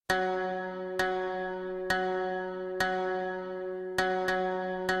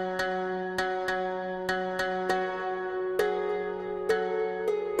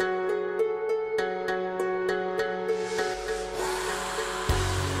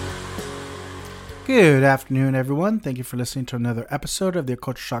Good afternoon, everyone. Thank you for listening to another episode of the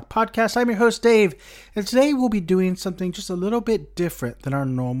Culture Shock Podcast. I'm your host, Dave, and today we'll be doing something just a little bit different than our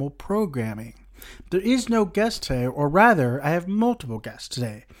normal programming. There is no guest today, or rather, I have multiple guests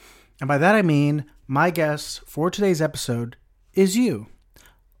today. And by that I mean, my guest for today's episode is you.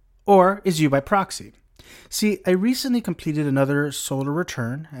 Or is you by proxy. See, I recently completed another solar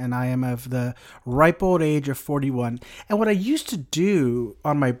return, and I am of the ripe old age of 41. And what I used to do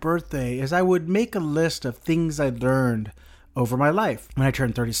on my birthday is I would make a list of things I learned over my life. When I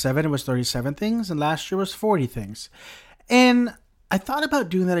turned 37, it was 37 things, and last year was 40 things. And I thought about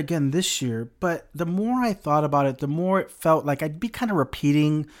doing that again this year, but the more I thought about it, the more it felt like I'd be kind of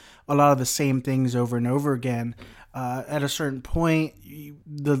repeating a lot of the same things over and over again. At a certain point,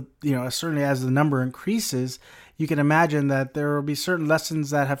 certainly as the number increases, you can imagine that there will be certain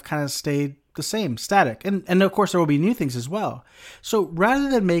lessons that have kind of stayed the same, static. And of course, there will be new things as well. So rather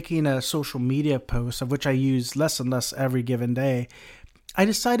than making a social media post, of which I use less and less every given day, I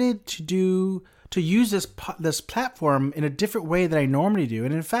decided to use this platform in a different way than I normally do.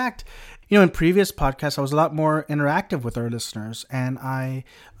 And in fact, in previous podcasts, I was a lot more interactive with our listeners, and I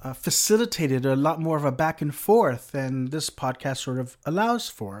facilitated a lot more of a back and forth than this podcast sort of allows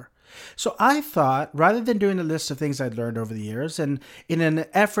for. So I thought, rather than doing a list of things I'd learned over the years, and in an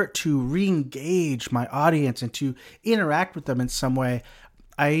effort to re-engage my audience and to interact with them in some way,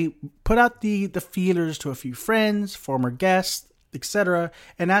 I put out the feelers to a few friends, former guests, etc.,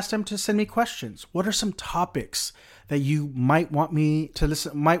 and asked them to send me questions. What are some topics that you might want to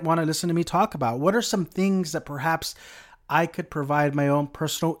listen to me talk about? What are some things that perhaps I could provide my own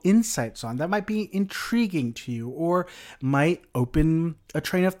personal insights on that might be intriguing to you, or might open a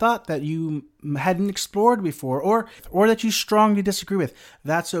train of thought that you hadn't explored before, or that you strongly disagree with?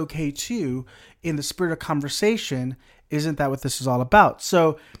 That's okay too. In the spirit of conversation, isn't that what this is all about?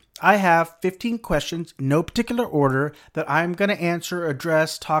 So I have 15 questions, no particular order, that I'm going to answer,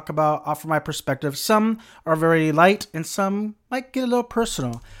 address, talk about, offer my perspective. Some are very light and some might get a little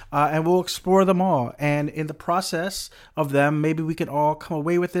personal, and we'll explore them all. And in the process of them, maybe we can all come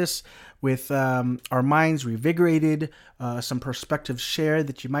away with this with our minds revigorated, some perspectives shared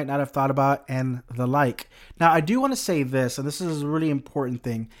that you might not have thought about, and the like. Now, I do want to say this, and this is a really important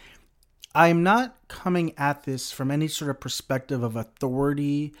thing. I'm not coming at this from any sort of perspective of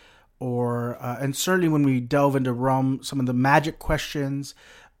authority, and certainly when we delve into some of the magic questions,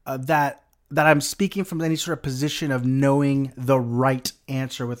 that I'm speaking from any sort of position of knowing the right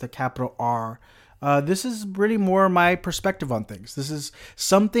answer with a capital R. This is really more my perspective on things. This is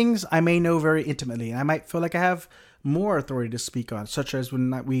some things I may know very intimately, and I might feel like I have more authority to speak on, such as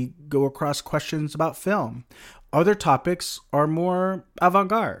when we go across questions about film. Other topics are more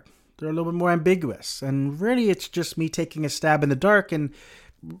avant-garde. They're a little bit more ambiguous. And really, it's just me taking a stab in the dark and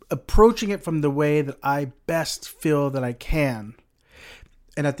approaching it from the way that I best feel that I can.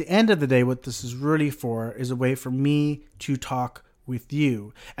 And at the end of the day, what this is really for is a way for me to talk with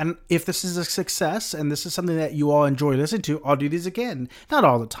you. And if this is a success and this is something that you all enjoy listening to, I'll do these again. Not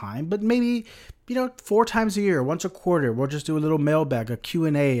all the time, but maybe 4 times a year, once a quarter. We'll just do a little mailbag, a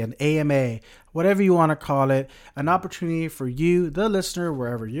Q&A, an AMA, whatever you want to call it. An opportunity for you, the listener,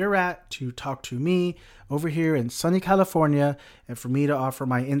 wherever you're at, to talk to me over here in sunny California, and for me to offer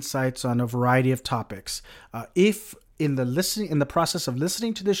my insights on a variety of topics. If in the process of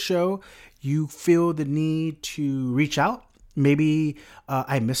listening to this show, you feel the need to reach out, maybe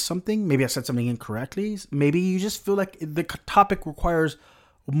I missed something, maybe I said something incorrectly, maybe you just feel like the topic requires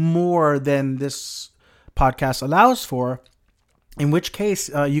more than this podcast allows for, in which case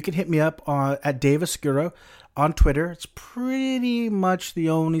you can hit me up at Dave Oscuro on Twitter. It's pretty much the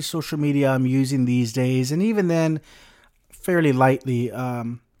only social media I'm using these days, and even then fairly lightly.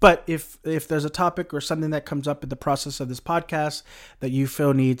 But if there's a topic or something that comes up in the process of this podcast that you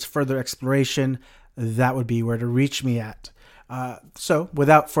feel needs further exploration, that would be where to reach me at. So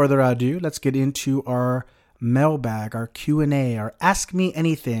without further ado, let's get into our mailbag, our Q&A, our Ask Me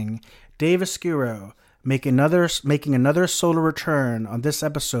Anything. Dave Oscuro making another solar return on this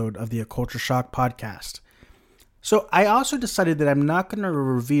episode of the Culture Shock Podcast. So I also decided that I'm not going to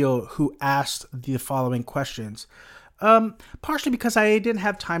reveal who asked the following questions. Partially because I didn't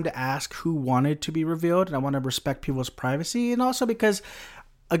have time to ask who wanted to be revealed, and I want to respect people's privacy, and also because,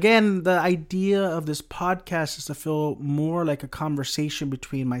 again, the idea of this podcast is to feel more like a conversation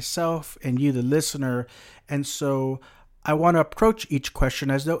between myself and you, the listener. And so I want to approach each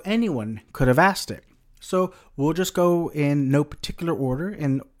question as though anyone could have asked it. So we'll just go in no particular order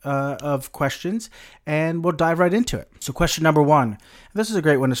of questions, and we'll dive right into it. So question number 1, this is a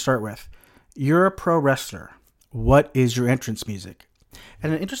great one to start with. You're a pro wrestler. What is your entrance music?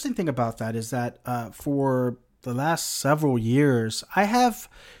 And an interesting thing about that is that for the last several years, I have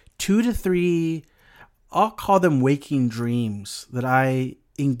 2 to 3, I'll call them waking dreams that I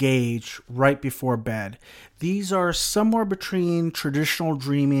engage right before bed. These are somewhere between traditional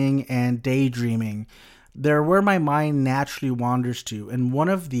dreaming and daydreaming. They're where my mind naturally wanders to. And one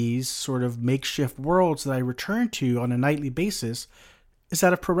of these sort of makeshift worlds that I return to on a nightly basis is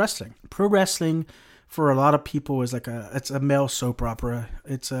that of pro wrestling. Pro wrestling for a lot of people is it's a male soap opera.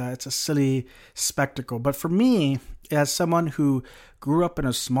 It's a silly spectacle. But for me, as someone who grew up in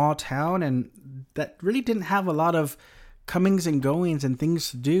a small town and that really didn't have a lot of comings and goings and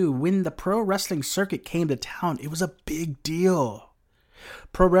things to do, when the pro wrestling circuit came to town, it was a big deal.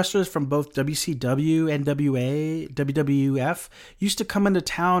 Pro wrestlers from both WCW, NWA, WWF used to come into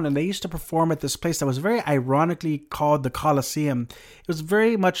town, and they used to perform at this place that was very ironically called the Coliseum. It was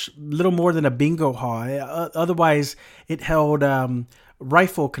very much little more than a bingo hall. Otherwise, it held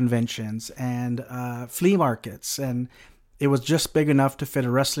rifle conventions and flea markets, and it was just big enough to fit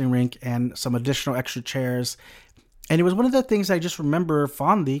a wrestling rink and some additional extra chairs. And it was one of the things I just remember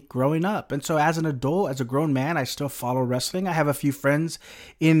fondly growing up. And so as an adult, as a grown man, I still follow wrestling. I have a few friends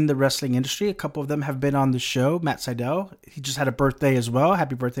in the wrestling industry. A couple of them have been on the show. Matt Seidel, he just had a birthday as well.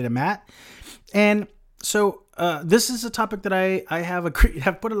 Happy birthday to Matt. And so this is a topic that I have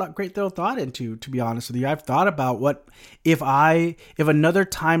put a great deal of thought into, to be honest with you. I've thought about what if another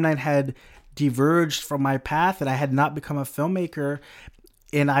timeline had diverged from my path and I had not become a filmmaker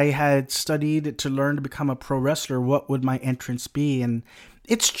and I had studied to learn to become a pro wrestler, what would my entrance be? And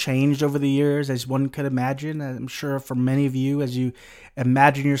it's changed over the years, as one could imagine. I'm sure for many of you, as you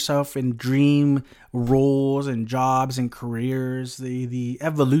imagine yourself in dream roles and jobs and careers, the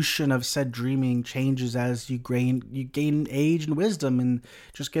evolution of said dreaming changes as you gain age and wisdom and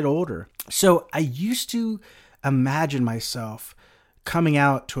just get older. So I used to imagine myself coming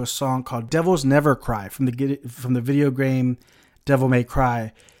out to a song called Devils Never Cry from the video game Devil May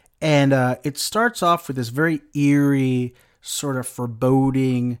Cry. And it starts off with this very eerie, sort of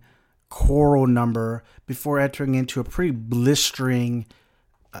foreboding choral number before entering into a pretty blistering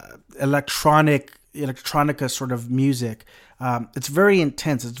electronica sort of music. It's very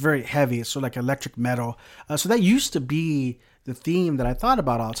intense. It's very heavy. It's sort of like electric metal. So that used to be the theme that I thought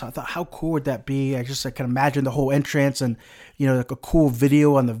about all the time. I thought, how cool would that be? I can imagine the whole entrance and, like a cool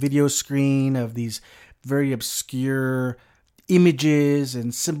video on the video screen of these very obscure images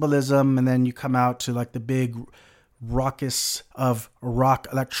and symbolism, and then you come out to like the big raucous of rock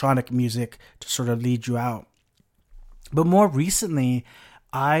electronic music to sort of lead you out. But more recently,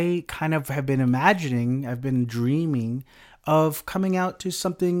 I kind of have been dreaming of coming out to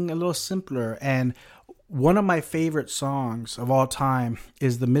something a little simpler. And one of my favorite songs of all time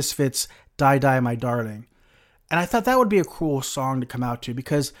is the Misfits' Die Die My Darling. And I thought that would be a cool song to come out to,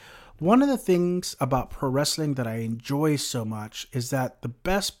 because one of the things about pro wrestling that I enjoy so much is that the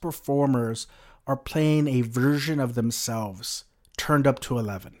best performers are playing a version of themselves turned up to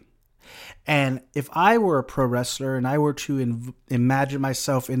 11. And if I were a pro wrestler and I were to imagine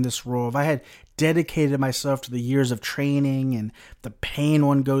myself in this role, if I had dedicated myself to the years of training and the pain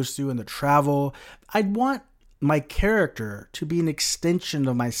one goes through and the travel, I'd want my character to be an extension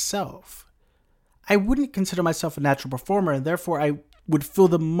of myself. I wouldn't consider myself a natural performer, and therefore I would feel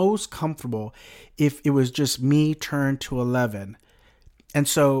the most comfortable if it was just me turned to 11. And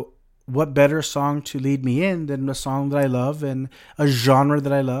so what better song to lead me in than a song that I love and a genre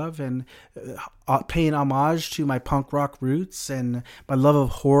that I love, and paying homage to my punk rock roots and my love of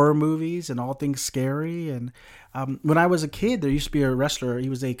horror movies and all things scary. And when I was a kid, there used to be a wrestler. He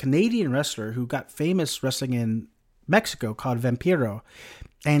was a Canadian wrestler who got famous wrestling in Mexico called Vampiro.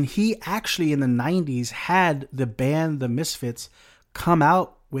 And he actually in the 90s had the band The Misfits come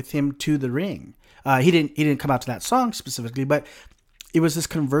out with him to the ring. He didn't come out to that song specifically, but it was this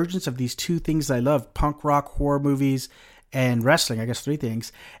convergence of these two things that I love: punk rock, horror movies, and wrestling. I guess 3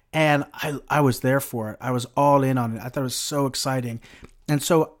 things. And I was there for it. I was all in on it. I thought it was so exciting. And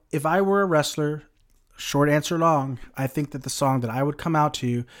so if I were a wrestler, short answer long, I think that the song that I would come out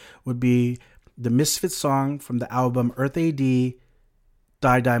to would be the Misfits song from the album Earth AD, Die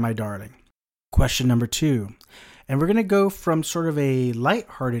Die My Darling. Question number 2. And we're going to go from sort of a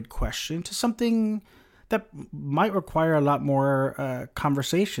lighthearted question to something that might require a lot more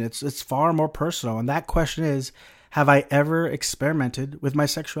conversation. It's far more personal. And that question is, have I ever experimented with my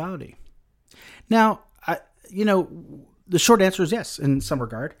sexuality? Now, the short answer is yes, in some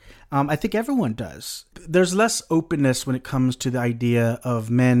regard. I think everyone does. There's less openness when it comes to the idea of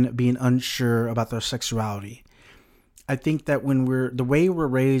men being unsure about their sexuality. I think that when the way we're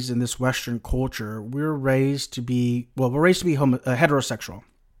raised in this Western culture, we're raised to be heterosexual,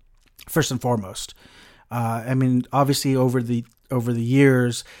 first and foremost. I mean, obviously over the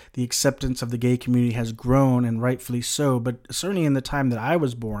years, the acceptance of the gay community has grown, and rightfully so. But certainly in the time that I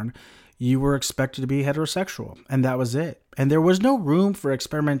was born, you were expected to be heterosexual, and that was it. And there was no room for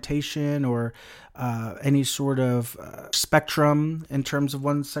experimentation or any sort of spectrum in terms of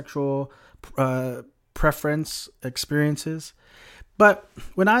one's sexual preference experiences. But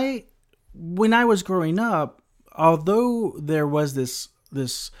when I was growing up, although there was this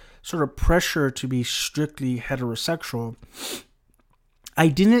sort of pressure to be strictly heterosexual, I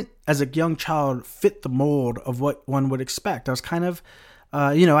didn't, as a young child, fit the mold of what one would expect. I was kind of,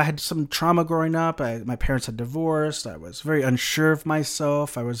 I had some trauma growing up. My parents had divorced. I was very unsure of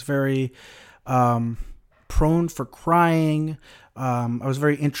myself. I was very prone for crying. I was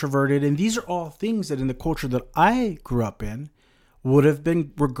very introverted. And these are all things that in the culture that I grew up in would have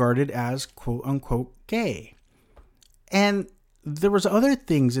been regarded as quote unquote gay. And there was other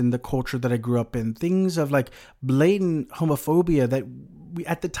things in the culture that I grew up in, things of like blatant homophobia that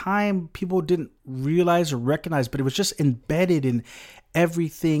at the time people didn't realize or recognize, but it was just embedded in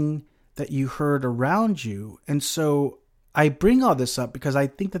everything that you heard around you. And so I bring all this up because I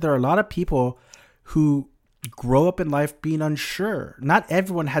think that there are a lot of people who grow up in life being unsure. Not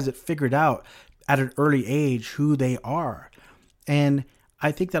everyone has it figured out at an early age who they are. And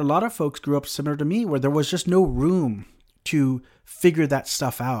I think that a lot of folks grew up similar to me, where there was just no room to figure that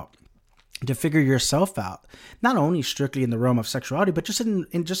stuff out, to figure yourself out, not only strictly in the realm of sexuality, but just in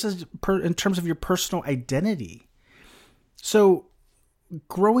terms of your personal identity. So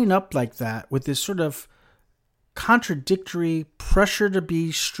growing up like that with this sort of contradictory pressure to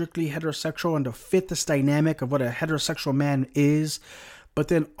be strictly heterosexual and to fit this dynamic of what a heterosexual man is, but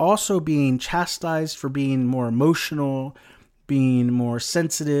then also being chastised for being more emotional, being more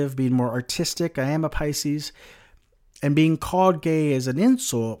sensitive, being more artistic. I am a Pisces. And being called gay as an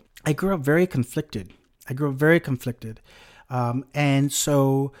insult, I grew up very conflicted. And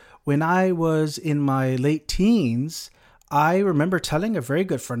so when I was in my late teens, I remember telling a very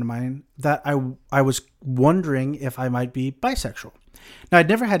good friend of mine that I was wondering if I might be bisexual. Now, I'd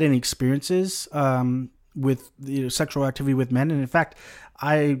never had any experiences with sexual activity with men. And in fact,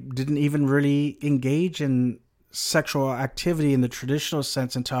 I didn't even really engage in sexual activity in the traditional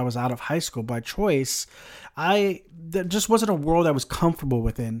sense until I was out of high school by choice. That just wasn't a world I was comfortable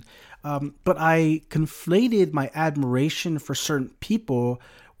within. But I conflated my admiration for certain people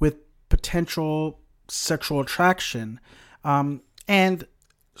with potential sexual attraction. And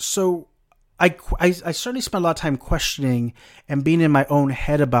so I certainly spent a lot of time questioning and being in my own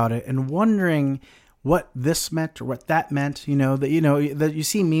head about it and wondering what this meant or what that meant. That you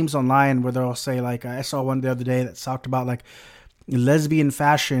see memes online where they'll say, like, I saw one the other day that talked about like lesbian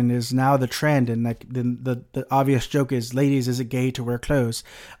fashion is now the trend, and like the obvious joke is, ladies, is it gay to wear clothes?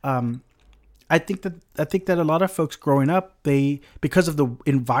 I think that a lot of folks growing up, because of the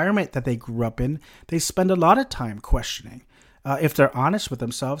environment that they grew up in, they spend a lot of time questioning if they're honest with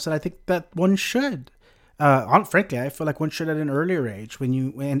themselves, and I think that one should. Frankly, I feel like one should at an earlier age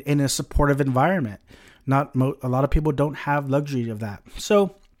when in a supportive environment. A lot of people don't have luxury of that.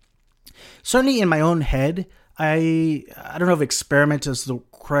 So certainly in my own head, I don't know if experiment is the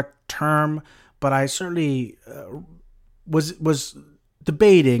correct term, but I certainly was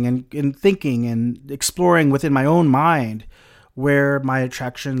debating and thinking and exploring within my own mind where my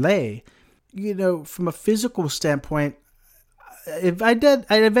attraction lay. From a physical standpoint, I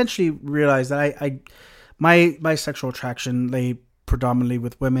eventually realized that my sexual attraction lay predominantly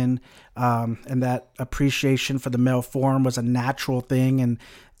with women, and that appreciation for the male form was a natural thing, and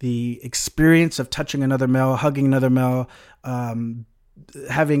the experience of touching another male, hugging another male,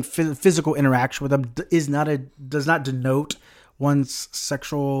 having physical interaction with them does not denote one's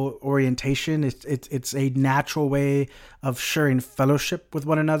sexual orientation. It's a natural way of sharing fellowship with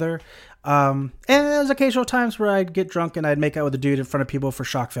one another. And there's occasional times where I'd get drunk and I'd make out with a dude in front of people for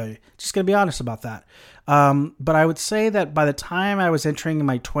shock value. Just gonna be honest about that. But I would say that by the time I was entering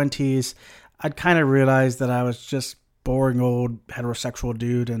my 20s, I'd kind of realized that I was just boring old heterosexual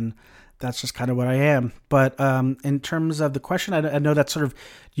dude, and that's just kind of what I am. But in terms of the question, I know that's sort of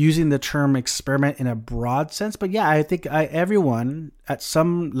using the term experiment in a broad sense. But yeah, I think everyone at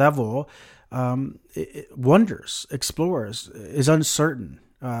some level wonders, explores, is uncertain,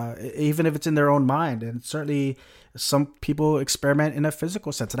 even if it's in their own mind. And certainly some people experiment in a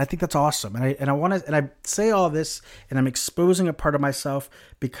physical sense. And I think that's awesome. And I say all this, and I'm exposing a part of myself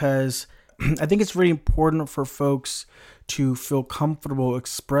because I think it's really important for folks to feel comfortable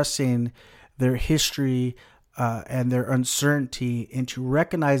expressing their history and their uncertainty, and to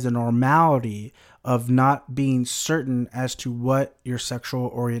recognize the normality of not being certain as to what your sexual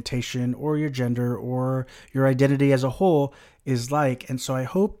orientation or your gender or your identity as a whole is like. And so I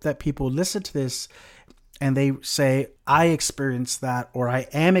hope that people listen to this and they say, I experienced that, or I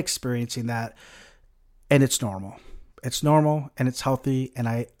am experiencing that, and it's normal. It's normal and it's healthy. And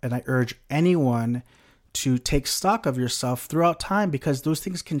I urge anyone to take stock of yourself throughout time, because those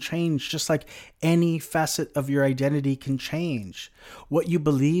things can change just like any facet of your identity can change. What you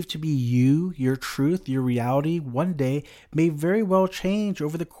believe to be you, your truth, your reality, one day may very well change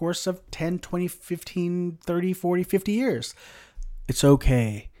over the course of 10, 20, 15, 30, 40, 50 years. It's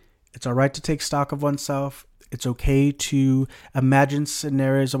okay. It's all right to take stock of oneself. It's okay to imagine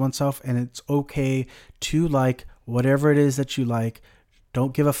scenarios of oneself, and it's okay to like whatever it is that you like.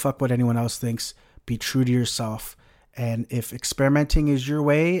 Don't give a fuck what anyone else thinks. Be true to yourself. And if experimenting is your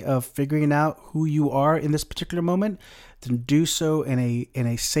way of figuring out who you are in this particular moment, then do so in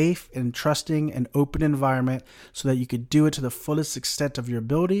a safe and trusting and open environment, so that you could do it to the fullest extent of your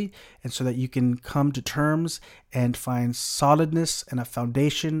ability, and so that you can come to terms and find solidness and a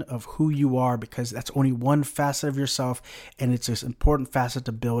foundation of who you are, because that's only one facet of yourself, and it's an important facet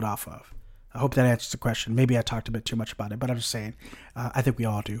to build off of. I hope that answers the question. Maybe I talked a bit too much about it, but I'm just saying, I think we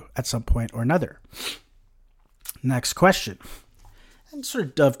all do at some point or another. Next question. And sort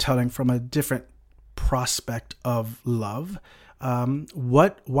of dovetailing from a different prospect of love.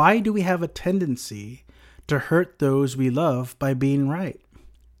 Why do we have a tendency to hurt those we love by being right?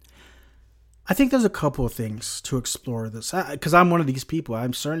 I think there's a couple of things to explore this, because I'm one of these people.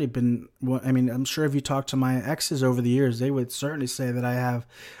 I'm certainly been, I'm sure if you talk to my exes over the years, they would certainly say that I have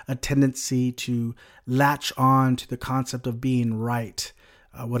a tendency to latch on to the concept of being right,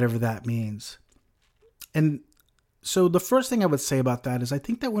 whatever that means. And so the first thing I would say about that is I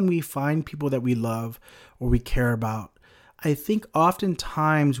think that when we find people that we love or we care about, I think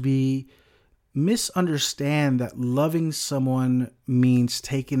oftentimes we misunderstand that loving someone means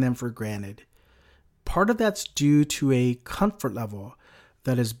taking them for granted. Part of that's due to a comfort level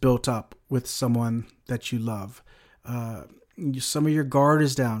that is built up with someone that you love. Some of your guard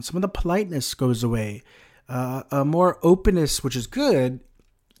is down. Some of the politeness goes away. A more openness, which is good,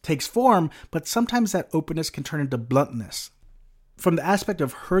 takes form, but sometimes that openness can turn into bluntness. From the aspect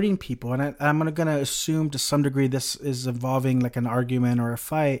of hurting people, and I'm going to assume to some degree this is involving like an argument or a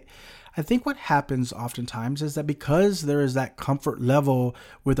fight, I think what happens oftentimes is that because there is that comfort level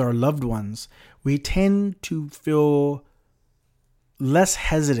with our loved ones, we tend to feel less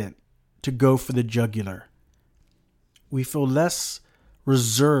hesitant to go for the jugular. We feel less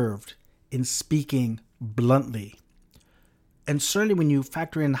reserved in speaking bluntly. And certainly when you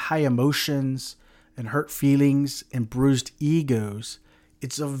factor in high emotions and hurt feelings and bruised egos,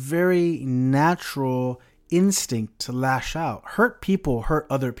 it's a very natural instinct to lash out. Hurt people hurt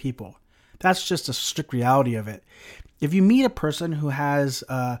other people. That's just a strict reality of it. If you meet a person who has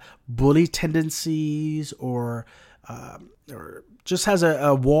bully tendencies or just has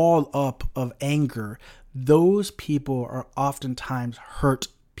a wall up of anger, those people are oftentimes hurt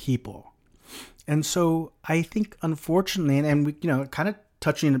people. And so I think, unfortunately, and we, kind of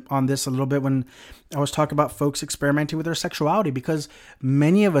touching on this a little bit when I was talking about folks experimenting with their sexuality, because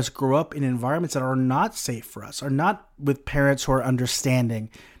many of us grow up in environments that are not safe for us, are not with parents who are understanding,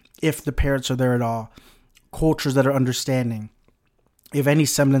 if the parents are there at all, cultures that are understanding, if any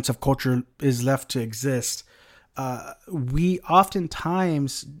semblance of culture is left to exist. We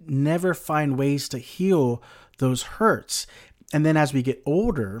oftentimes never find ways to heal those hurts. And then as we get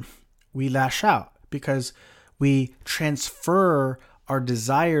older, we lash out because we transfer our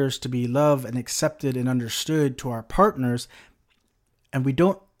desires to be loved and accepted and understood to our partners, and we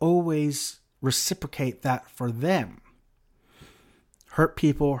don't always reciprocate that for them. Hurt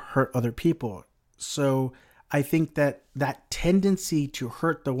people hurt other people. So I think that tendency to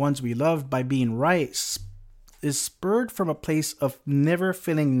hurt the ones we love by being right is spurred from a place of never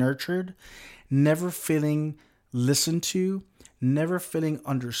feeling nurtured, never feeling listened to, never feeling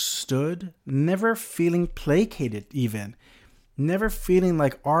understood, never feeling placated even, never feeling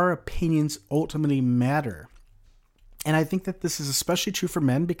like our opinions ultimately matter. And I think that this is especially true for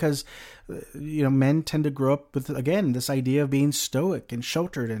men because, men tend to grow up with, again, this idea of being stoic and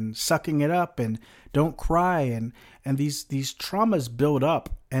sheltered and sucking it up and don't cry. And these traumas build up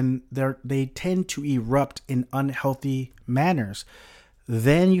and they tend to erupt in unhealthy manners.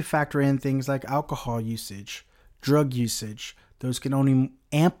 Then you factor in things like alcohol usage, drug usage. Those can only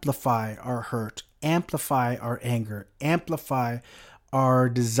amplify our hurt, amplify our anger, amplify our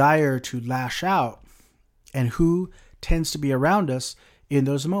desire to lash out. And who tends to be around us in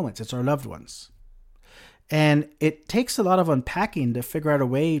those moments? It's our loved ones. And it takes a lot of unpacking to figure out a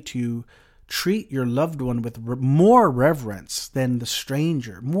way to treat your loved one with more reverence than the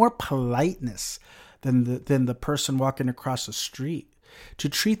stranger, more politeness than the person walking across the street, to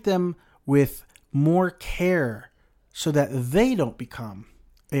treat them with more care so that they don't become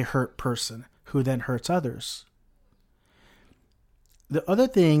a hurt person who then hurts others. The other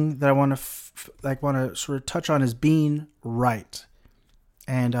thing that I want to sort of touch on is being right.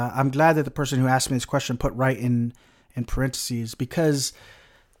 And I'm glad that the person who asked me this question put right in parentheses, because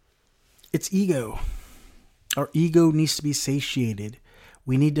it's ego. Our ego needs to be satiated.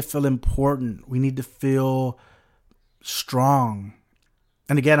 We need to feel important. We need to feel strong.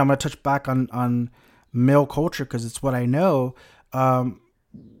 And again, I'm going to touch back on male culture because it's what I know. There's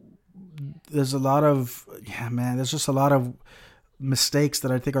just a lot of mistakes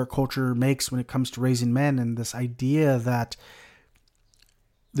that I think our culture makes when it comes to raising men, and this idea that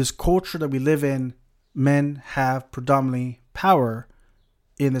this culture that we live in, men have predominantly power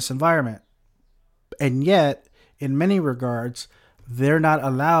in this environment. And yet, in many regards, they're not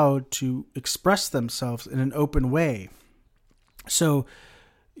allowed to express themselves in an open way. So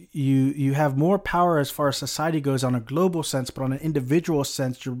you have more power as far as society goes on a global sense, but on an individual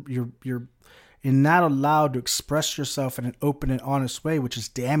sense, you're not allowed to express yourself in an open and honest way, which is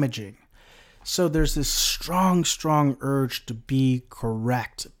damaging. So there's this strong, strong urge to be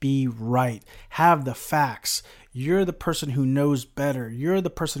correct, be right, have the facts. You're the person who knows better. You're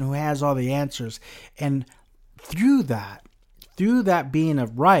the person who has all the answers. And through that being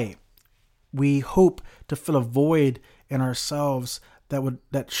of right, we hope to fill a void in ourselves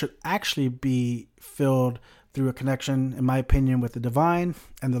that should actually be filled through a connection, in my opinion, with the divine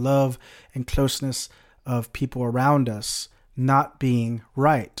and the love and closeness of people around us, not being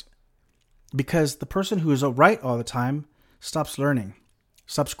right. Because the person who is right all the time stops learning,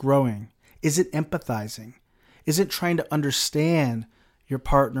 stops growing, isn't empathizing, isn't trying to understand your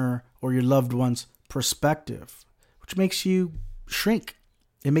partner or your loved one's perspective, which makes you shrink.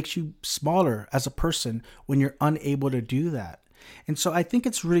 It makes you smaller as a person when you're unable to do that. And so I think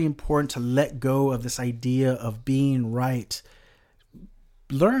it's really important to let go of this idea of being right.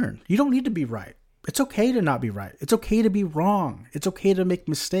 Learn. You don't need to be right. It's okay to not be right. It's okay to be wrong. It's okay to make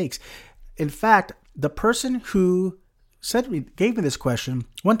mistakes. In fact, the person who gave me this question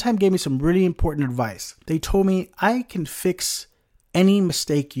one time gave me some really important advice. They told me, I can fix any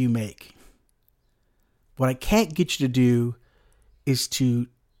mistake you make. What I can't get you to do is to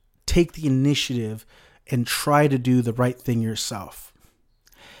take the initiative and try to do the right thing yourself.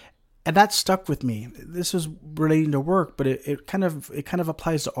 And that stuck with me. This was relating to work, but it kind of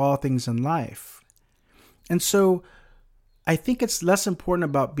applies to all things in life. And so I think it's less important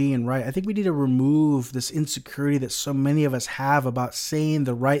about being right. I think we need to remove this insecurity that so many of us have about saying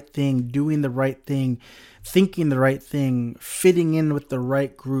the right thing, doing the right thing, thinking the right thing, fitting in with the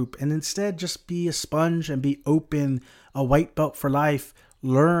right group, and instead just be a sponge and be open, a white belt for life,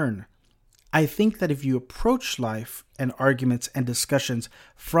 learn. I think that if you approach life and arguments and discussions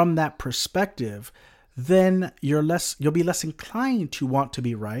from that perspective, then you'll be less inclined to want to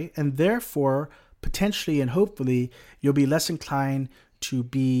be right, and therefore potentially and hopefully you'll be less inclined to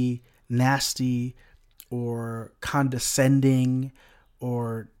be nasty or condescending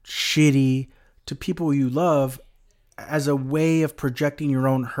or shitty to people you love as a way of projecting your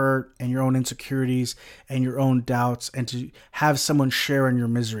own hurt and your own insecurities and your own doubts, and to have someone share in your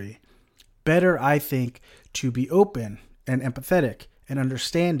misery. Better, I think, to be open and empathetic and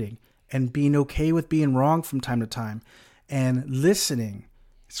understanding and being okay with being wrong from time to time and listening.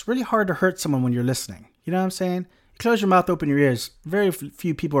 It's really hard to hurt someone when you're listening. You know what I'm saying? You close your mouth, open your ears. Very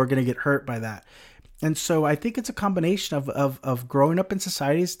few people are going to get hurt by that. And so I think it's a combination of growing up in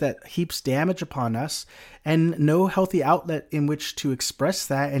societies that heaps damage upon us and no healthy outlet in which to express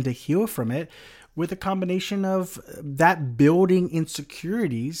that and to heal from it, with a combination of that building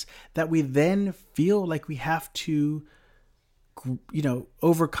insecurities that we then feel like we have to,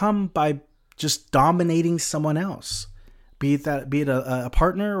 overcome by just dominating someone else, be it a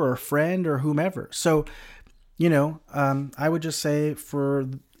partner or a friend or whomever. So, I would just say,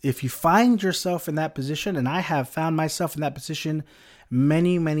 if you find yourself in that position, and I have found myself in that position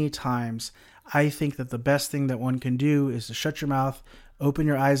many, many times, I think that the best thing that one can do is to shut your mouth, open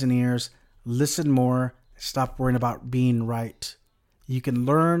your eyes and ears, listen more, stop worrying about being right. You can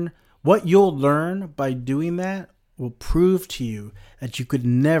learn. What you'll learn by doing that will prove to you that you could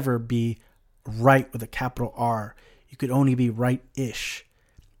never be right with a capital R. You could only be right-ish.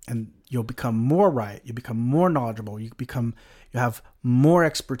 And you'll become more right. You become more knowledgeable. You have more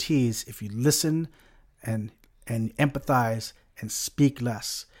expertise if you listen and empathize and speak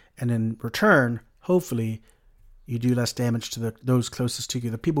less. And in return, hopefully you do less damage to those closest to you,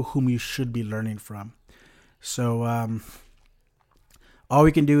 the people whom you should be learning from. So all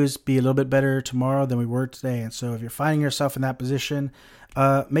we can do is be a little bit better tomorrow than we were today. And so if you're finding yourself in that position,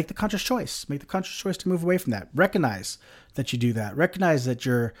 make the conscious choice. Make the conscious choice to move away from that. Recognize that you do that. Recognize that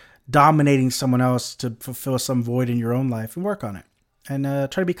you're dominating someone else to fulfill some void in your own life, and work on it. And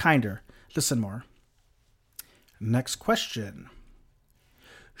try to be kinder. Listen more. Next question.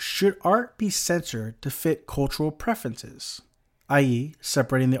 Should art be censored to fit cultural preferences, i.e.,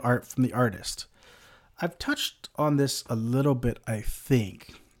 separating the art from the artist? I've touched on this a little bit, I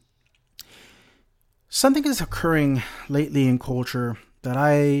think. Something is occurring lately in culture that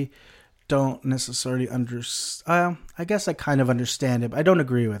I don't necessarily understand. I guess I kind of understand it, but I don't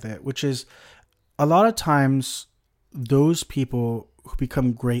agree with it, which is a lot of times those people who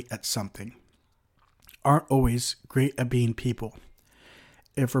become great at something aren't always great at being people.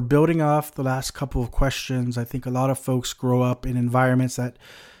 If we're building off the last couple of questions, I think a lot of folks grow up in environments that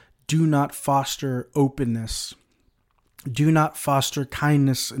do not foster openness, do not foster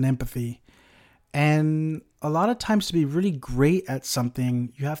kindness and empathy. And a lot of times to be really great at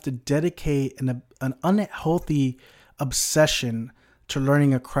something, you have to dedicate an unhealthy obsession to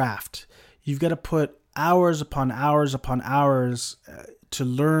learning a craft. You've got to put hours upon hours upon hours to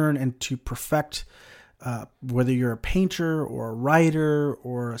learn and to perfect, whether you're a painter or a writer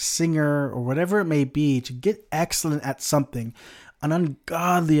or a singer or whatever it may be, to get excellent at something. An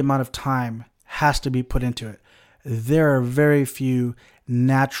ungodly amount of time has to be put into it. There are very few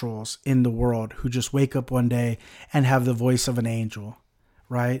naturals in the world who just wake up one day and have the voice of an angel,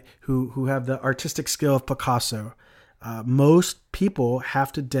 right? Who have the artistic skill of Picasso. Most people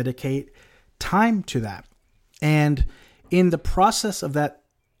have to dedicate time to that. And in the process of that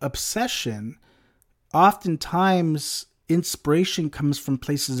obsession, oftentimes inspiration comes from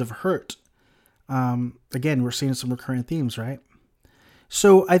places of hurt. Again, we're seeing some recurrent themes, right?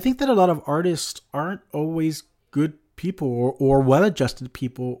 So I think that a lot of artists aren't always good people or well-adjusted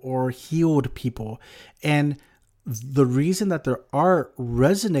people or healed people. And the reason that their art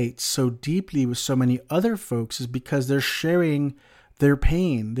resonates so deeply with so many other folks is because they're sharing their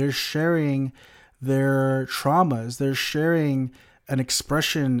pain. They're sharing their traumas. They're sharing an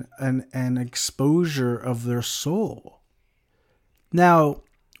expression and an exposure of their soul. Now,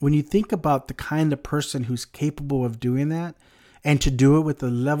 when you think about the kind of person who's capable of doing that, and to do it with the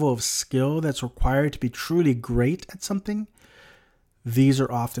level of skill that's required to be truly great at something, these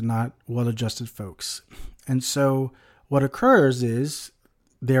are often not well-adjusted folks. And so what occurs is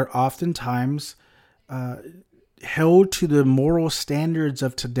they're oftentimes held to the moral standards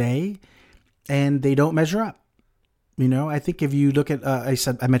of today, and they don't measure up. You know, I think if you look at, I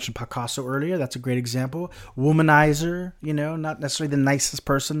mentioned Picasso earlier. That's a great example. Womanizer, you know, not necessarily the nicest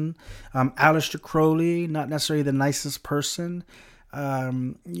person. Aleister Crowley, not necessarily the nicest person.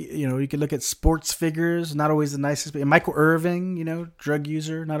 You could look at sports figures, not always the nicest. Michael Irving, you know, drug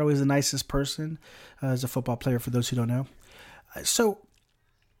user, not always the nicest person as a football player, for those who don't know. So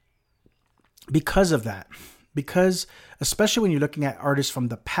because of that, because especially when you're looking at artists from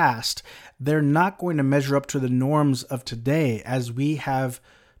the past, they're not going to measure up to the norms of today as we have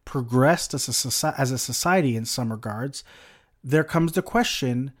progressed as a society in some regards. There comes the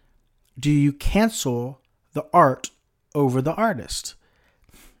question, do you cancel the art over the artist?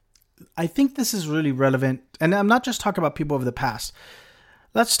 I think this is really relevant. And I'm not just talking about people of the past.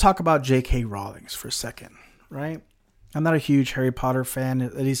 Let's talk about J.K. Rowling for a second, right? I'm not a huge Harry Potter fan.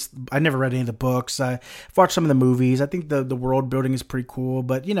 At least I never read any of the books. I've watched some of the movies. I think the world building is pretty cool,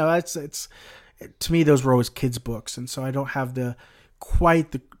 but you know, it's to me those were always kids' books, and so I don't have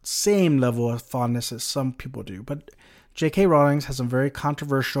quite the same level of fondness as some people do. But J.K. Rowling has some very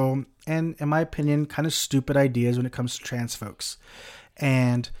controversial and, in my opinion, kind of stupid ideas when it comes to trans folks,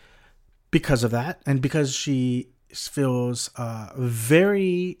 and because of that, and because she feels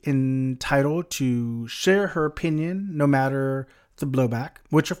very entitled to share her opinion no matter the blowback,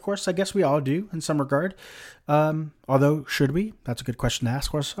 which of course I guess we all do in some regard. Although, should we? That's a good question to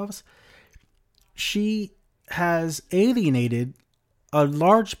ask ourselves. She has alienated a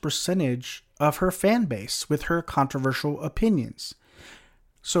large percentage of her fan base with her controversial opinions.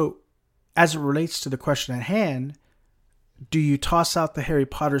 So, as it relates to the question at hand, do you toss out the Harry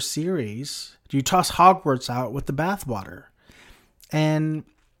Potter series? Do you toss Hogwarts out with the bathwater? And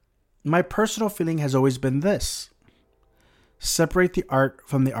my personal feeling has always been this: separate the art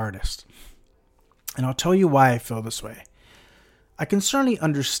from the artist. And I'll tell you why I feel this way. I can certainly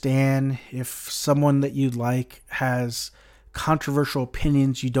understand if someone that you like has controversial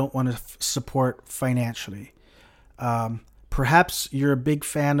opinions you don't want to support financially. Perhaps you're a big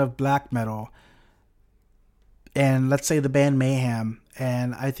fan of black metal, and let's say the band Mayhem,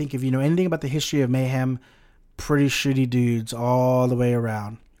 and I think if you know anything about the history of Mayhem, pretty shitty dudes all the way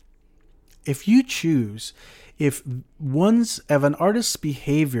around. If you choose, if an artist's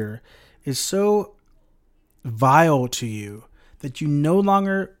behavior is so vile to you that you no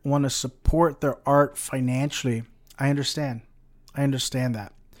longer want to support their art financially, I understand. I understand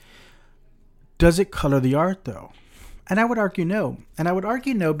that. Does it color the art though? And I would argue no. And I would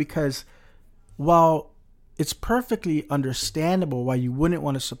argue no because while it's perfectly understandable why you wouldn't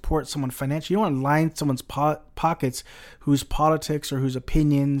want to support someone financially, you don't want to line someone's pockets whose politics or whose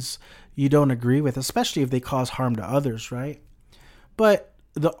opinions you don't agree with, especially if they cause harm to others, right? But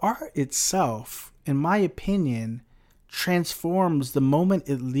the art itself, in my opinion, transforms the moment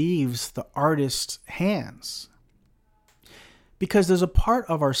it leaves the artist's hands. Because there's a part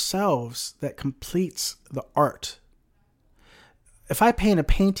of ourselves that completes the art. If I paint a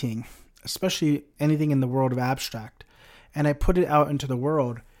painting, especially anything in the world of abstract, and I put it out into the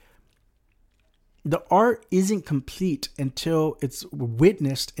world, the art isn't complete until it's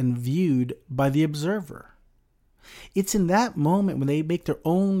witnessed and viewed by the observer. It's in that moment when they make their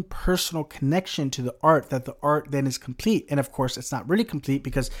own personal connection to the art that the art then is complete. And of course, it's not really complete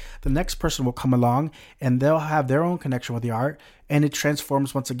because the next person will come along and they'll have their own connection with the art and it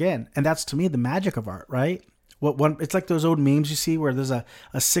transforms once again. And that's, to me, the magic of art, right? It's like those old memes you see where there's a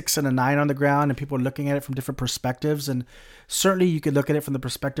 6 and a 9 on the ground and people are looking at it from different perspectives. And certainly you could look at it from the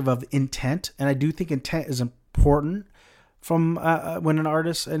perspective of intent. And I do think intent is important from when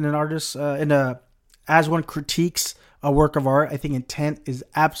as one critiques a work of art. I think intent is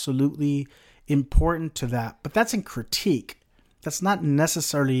absolutely important to that. But that's in critique. That's not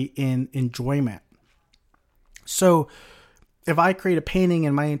necessarily in enjoyment. So if I create a painting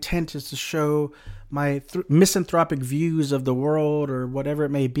and my intent is to show my misanthropic views of the world or whatever it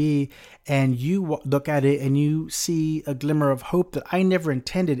may be, and you look at it and you see a glimmer of hope that I never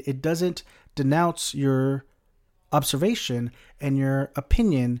intended, it doesn't denounce your observation and your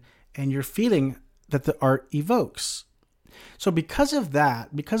opinion and your feeling that the art evokes. So because of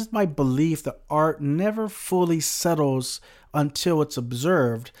that, because of my belief that art never fully settles until it's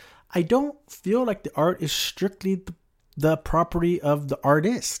observed, I don't feel like the art is strictly the property of the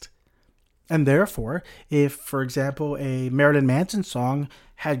artist. And therefore, if, for example, a Marilyn Manson song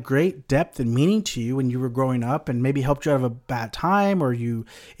had great depth and meaning to you when you were growing up and maybe helped you out of a bad time, or it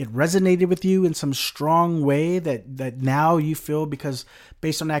resonated with you in some strong way that now you feel, because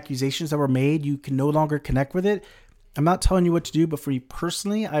based on accusations that were made, you can no longer connect with it. I'm not telling you what to do, but for you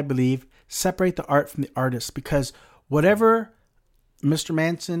personally, I believe separate the art from the artist, because whatever Mr.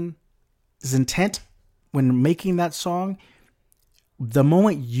 Manson's intent when making that song, the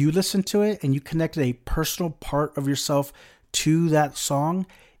moment you listen to it and you connected a personal part of yourself to that song,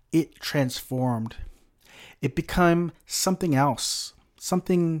 it transformed. It became something else,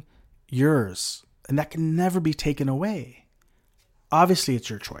 something yours, and that can never be taken away. Obviously,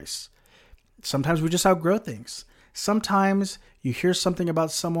 it's your choice. Sometimes we just outgrow things. Sometimes you hear something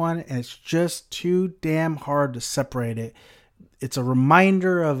about someone and it's just too damn hard to separate it. It's a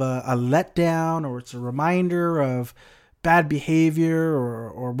reminder of a letdown, or it's a reminder of bad behavior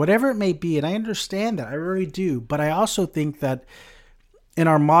or whatever it may be. And I understand that. I really do. But I also think that in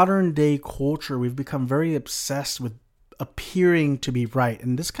our modern day culture, we've become very obsessed with appearing to be right.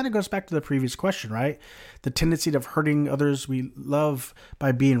 And this kind of goes back to the previous question, right? The tendency of hurting others we love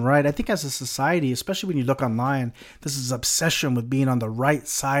by being right. I think as a society, especially when you look online, this is obsession with being on the right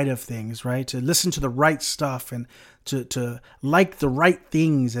side of things, right? To listen to the right stuff and to like the right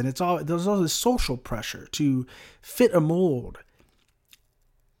things. And there's all this social pressure to fit a mold.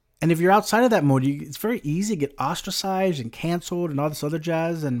 And if you're outside of that mold, it's very easy to get ostracized and canceled and all this other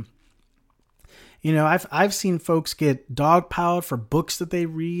jazz. And you know, I've seen folks get dogpiled for books that they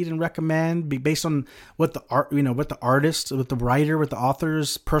read and recommend based on what the artist, what the writer, what the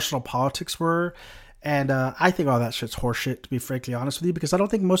author's personal politics were. And I think all that shit's horseshit, to be frankly honest with you, because I don't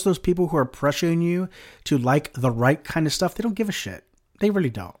think most of those people who are pressuring you to like the right kind of stuff, they don't give a shit. They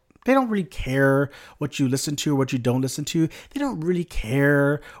really don't. They don't really care what you listen to or what you don't listen to. They don't really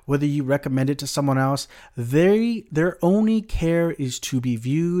care whether you recommend it to someone else. Their only care is to be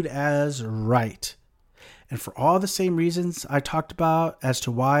viewed as right. And for all the same reasons I talked about as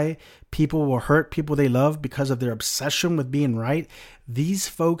to why people will hurt people they love because of their obsession with being right, these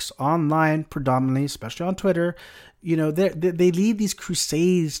folks online predominantly, especially on Twitter, you know, they lead these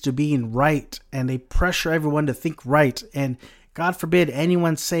crusades to being right, and they pressure everyone to think right. And God forbid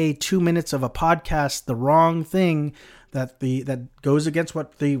anyone say 2 minutes of a podcast the wrong thing that goes against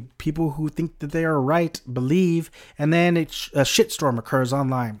what the people who think that they are right believe, and then a shitstorm occurs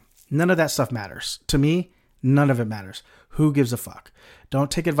online. None of that stuff matters. To me, None of it matters. Who gives a fuck? Don't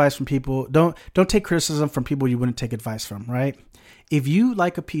take advice from people. Don't take criticism from people you wouldn't take advice from, right? If you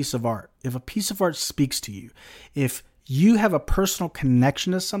like a piece of art, if a piece of art speaks to you, if you have a personal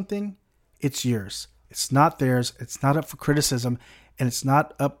connection to something, it's yours. It's not theirs. It's not up for criticism, and it's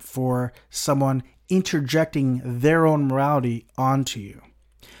not up for someone interjecting their own morality onto you.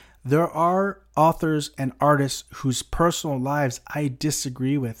 There are authors and artists whose personal lives I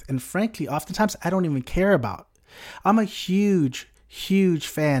disagree with, and frankly, oftentimes I don't even care about. I'm a huge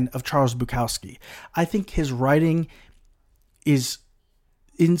fan of Charles Bukowski. I think his writing is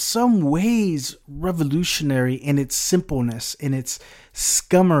in some ways revolutionary in its simpleness, in its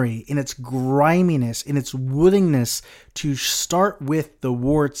scummery, in its griminess, in its willingness to start with the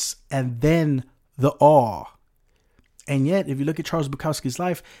warts and then the awe. And yet, if you look at Charles Bukowski's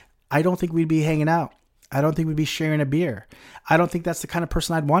life, I don't think we'd be hanging out. I don't think we'd be sharing a beer. I don't think that's the kind of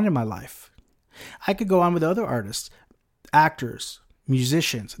person I'd want in my life. I could go on with other artists, actors,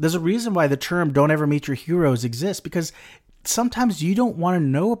 musicians. There's a reason why the term "don't ever meet your heroes" exists, because sometimes you don't want to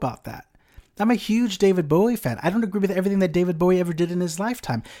know about that. I'm a huge David Bowie fan. I don't agree with everything that David Bowie ever did in his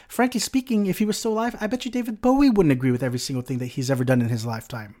lifetime. Frankly speaking, if he was still alive, I bet you David Bowie wouldn't agree with every single thing that he's ever done in his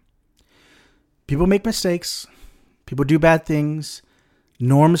lifetime. People make mistakes. People do bad things.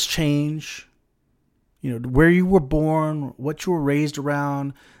 Norms change. Where you were born, what you were raised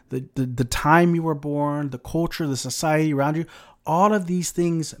around, the time you were born, the culture, the society around you, all of these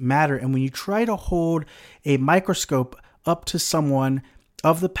things matter. And when you try to hold a microscope up to someone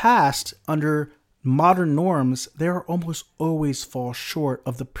of the past under modern norms, they almost always fall short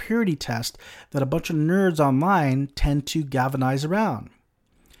of the purity test that a bunch of nerds online tend to galvanize around.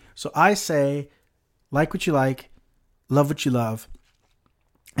 So I say, like what you like, love what you love.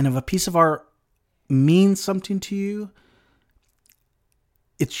 And if a piece of art means something to you,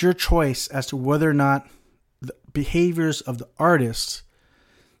 it's your choice as to whether or not the behaviors of the artist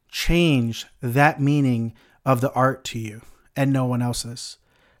change that meaning of the art to you and no one else's.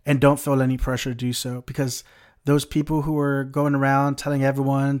 And don't feel any pressure to do so, because those people who are going around telling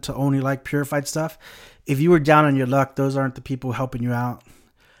everyone to only like purified stuff, if you were down on your luck, those aren't the people helping you out.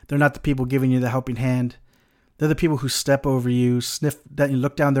 They're not the people giving you the helping hand. They're the people who step over you, sniff, that you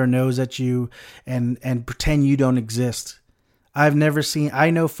look down their nose at you and pretend you don't exist. I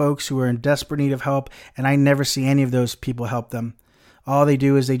know folks who are in desperate need of help, and I never see any of those people help them. All they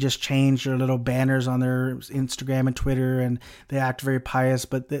do is they just change their little banners on their Instagram and Twitter, and they act very pious,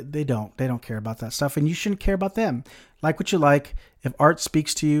 but they don't care about that stuff, and you shouldn't care about them. Like what you like. If art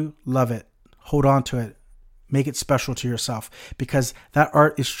speaks to you, love it. Hold on to it. Make it special to yourself, because that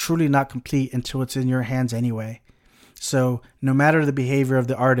art is truly not complete until it's in your hands anyway. So no matter the behavior of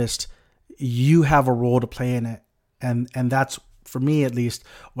the artist, you have a role to play in it. And that's, for me at least,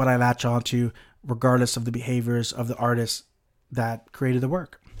 what I latch on to, regardless of the behaviors of the artist that created the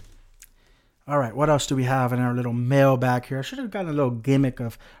work. All right, what else do we have in our little mailbag here? I should have gotten a little gimmick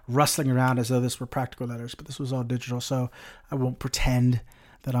of rustling around as though this were practical letters, but this was all digital, so I won't pretend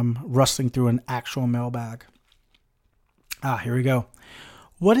that I'm rustling through an actual mailbag. Here we go.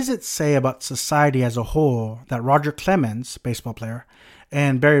 What does it say about society as a whole that Roger Clemens, baseball player,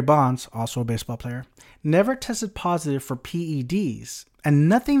 and Barry Bonds, also a baseball player, never tested positive for PEDs, and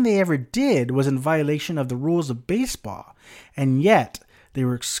nothing they ever did was in violation of the rules of baseball, and yet they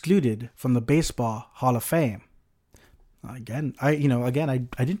were excluded from the Baseball Hall of Fame? I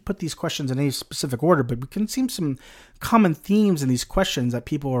didn't put these questions in any specific order, but we can see some common themes in these questions that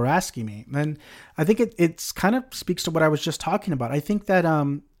people are asking me. And I think it's kind of speaks to what I was just talking about. I think that,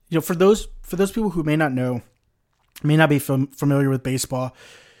 for those people who may not know, may not be familiar with baseball,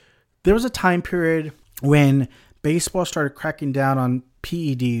 there was a time period when baseball started cracking down on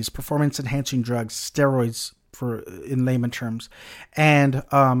PEDs, performance enhancing drugs, steroids in layman terms. And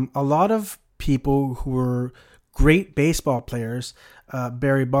a lot of people who were great baseball players,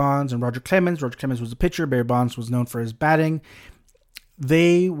 Barry Bonds and Roger Clemens. Roger Clemens was a pitcher. Barry Bonds was known for his batting.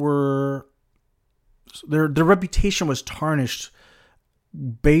 Their reputation was tarnished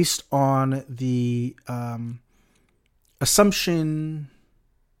based on the assumption,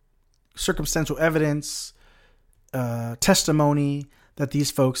 circumstantial evidence, testimony that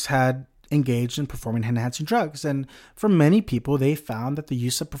these folks had engaged in performance enhancing drugs. And for many people, they found that the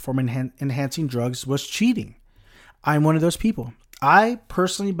use of performance enhancing drugs was cheating. I'm one of those people. I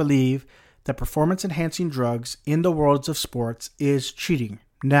personally believe that performance-enhancing drugs in the worlds of sports is cheating.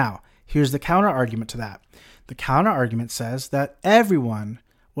 Now, here's the counter-argument to that. The counter-argument says that everyone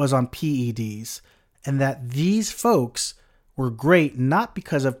was on PEDs and that these folks were great not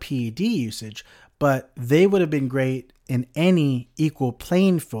because of PED usage, but they would have been great in any equal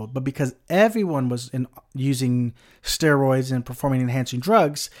playing field. But because everyone was using steroids and performing enhancing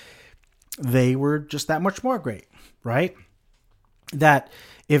drugs, they were just that much more great, right? That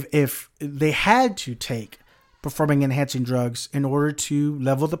if they had to take performing enhancing drugs in order to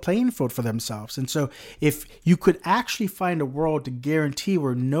level the playing field for themselves. And so if you could actually find a world to guarantee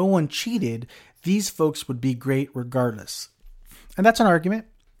where no one cheated, these folks would be great regardless. And that's an argument.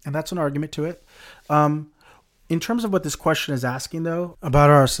 And that's an argument to it. In terms of what this question is asking, though,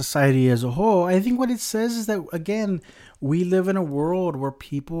 about our society as a whole, I think what it says is that, again, we live in a world where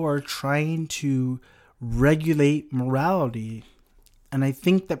people are trying to regulate morality. And I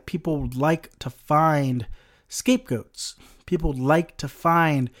think that people like to find scapegoats. People like to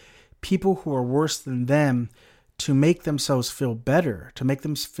find people who are worse than them to make themselves feel better, to make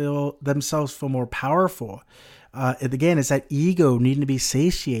themselves feel more powerful. Again, it's that ego needing to be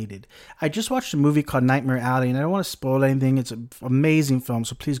satiated. I just watched a movie called Nightmare Alley, and I don't want to spoil anything. It's an amazing film,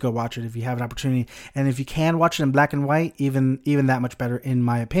 so please go watch it if you have an opportunity. And if you can watch it in black and white, even that much better, in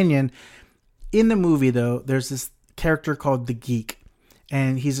my opinion. In the movie, though, there's this character called the Geek.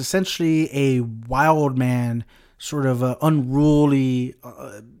 And he's essentially a wild man, sort of an unruly,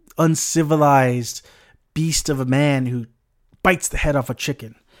 uncivilized beast of a man who bites the head off a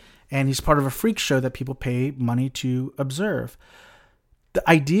chicken. And he's part of a freak show that people pay money to observe. The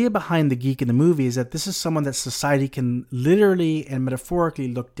idea behind the Geek in the movie is that this is someone that society can literally and metaphorically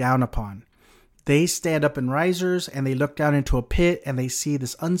look down upon. They stand up in risers and they look down into a pit and they see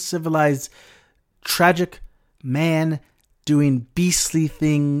this uncivilized, tragic man doing beastly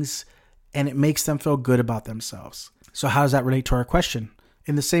things, and it makes them feel good about themselves. So how does that relate to our question?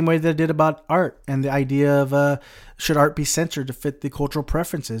 In the same way that it did about art and the idea of should art be censored to fit the cultural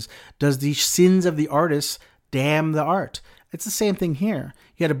preferences? Does the sins of the artists damn the art? It's the same thing here.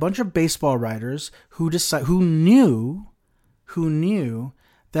 You had a bunch of baseball writers who knew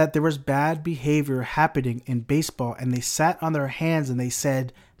that there was bad behavior happening in baseball, and they sat on their hands and they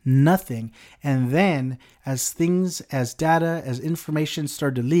said nothing. And then as data, as information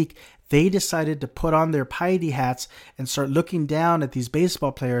started to leak, they decided to put on their piety hats and start looking down at these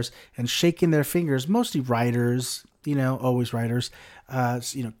baseball players and shaking their fingers, mostly writers, always writers,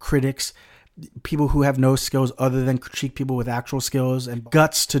 critics, people who have no skills other than critique people with actual skills and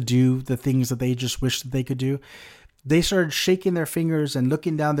guts to do the things that they just wish that they could do. They started shaking their fingers and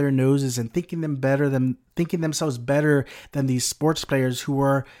looking down their noses and thinking themselves better than these sports players who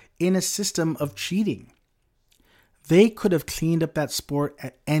were in a system of cheating. They could have cleaned up that sport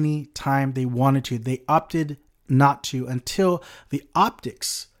at any time they wanted to. They opted not to until the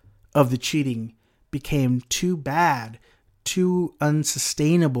optics of the cheating became too bad, too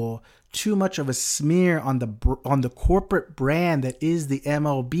unsustainable, too much of a smear on the corporate brand that is the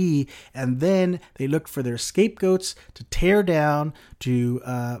MLB, and then they looked for their scapegoats to tear down, to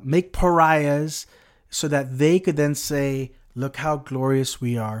make pariahs, so that they could then say, "Look how glorious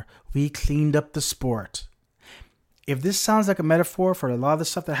we are. We cleaned up the sport." If this sounds like a metaphor for a lot of the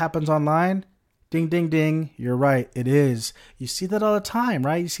stuff that happens online, ding, ding, ding, you're right, it is. You see that all the time,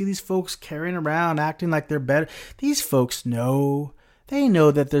 right? You see these folks carrying around, acting like they're better. These folks know. They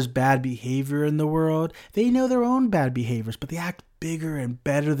know that there's bad behavior in the world. They know their own bad behaviors, but they act bigger and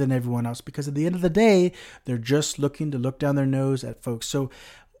better than everyone else because at the end of the day, they're just looking to look down their nose at folks. So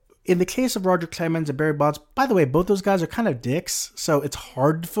in the case of Roger Clemens and Barry Bonds, by the way, both those guys are kind of dicks. So it's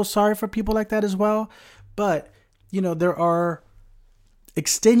hard to feel sorry for people like that as well. But, there are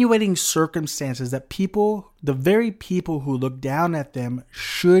extenuating circumstances that the very people who look down at them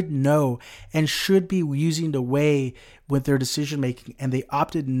should know and should be using to weigh with their decision making, and they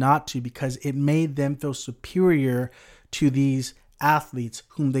opted not to because it made them feel superior to these athletes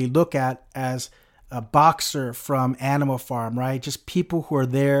whom they look at as a boxer from Animal Farm, right? Just people who are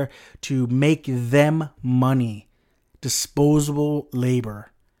there to make them money, disposable labor.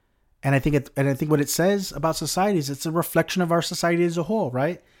 And I think what it says about society is it's a reflection of our society as a whole,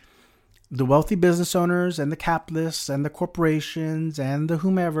 right? The wealthy business owners and the capitalists and the corporations and the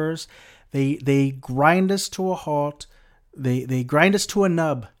whomevers, they grind us to a halt. They grind us to a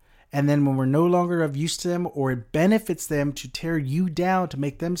nub. And then when we're no longer of use to them or it benefits them to tear you down to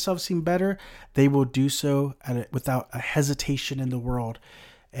make themselves seem better, they will do so without a hesitation in the world.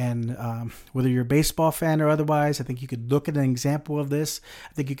 And whether you're a baseball fan or otherwise, I think you could look at an example of this.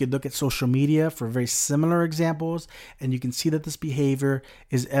 I think you could look at social media for very similar examples, and you can see that this behavior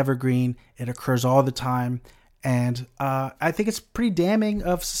is evergreen. It occurs all the time. And I think it's pretty damning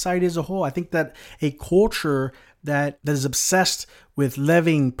of society as a whole. I think that a culture that is obsessed with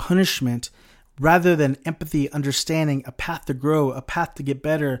levying punishment rather than empathy, understanding, a path to grow, a path to get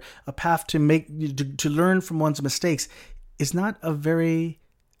better, a path to learn from one's mistakes, is not a very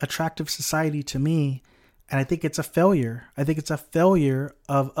attractive society to me. And I think it's a failure. I think it's a failure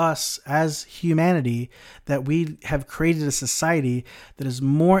of us as humanity that we have created a society that is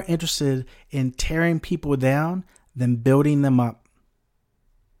more interested in tearing people down than building them up.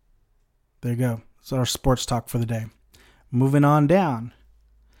 There you go. That's our sports talk for the day. Moving on down.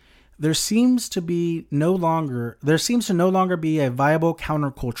 There seems to no longer be a viable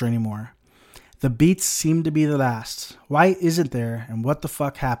counterculture anymore. The beats seem to be the last. Why isn't there? And what the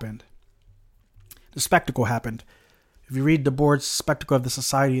fuck happened? The spectacle happened. If you read Debord's Spectacle of the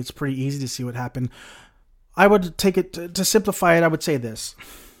Society, it's pretty easy to see what happened. I would take it, to simplify it, I would say this.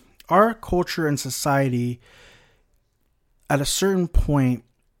 Our culture and society, at a certain point,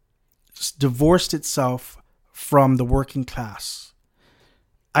 divorced itself from the working class.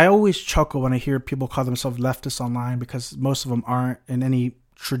 I always chuckle when I hear people call themselves leftists online because most of them aren't in any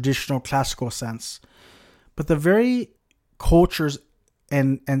traditional classical sense. But the very cultures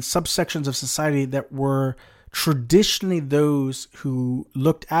and subsections of society that were traditionally those who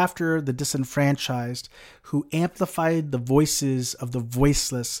looked after the disenfranchised, who amplified the voices of the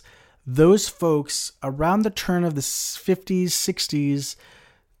voiceless, those folks around the turn of the 50s, 60s,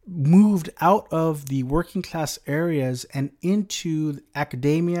 moved out of the working class areas and into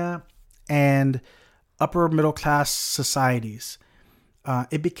academia and upper middle class societies.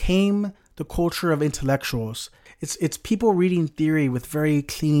 It became the culture of intellectuals. It's people reading theory with very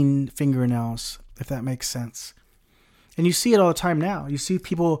clean fingernails, if that makes sense. And you see it all the time now. You see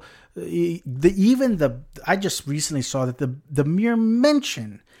people, I just recently saw that the mere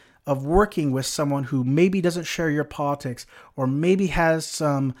mention of working with someone who maybe doesn't share your politics or maybe has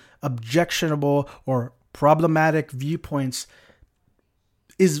some objectionable or problematic viewpoints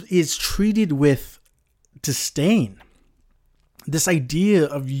is treated with disdain. This idea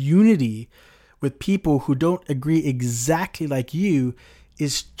of unity with people who don't agree exactly like you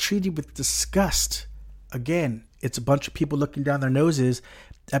is treated with disgust. Again, it's a bunch of people looking down their noses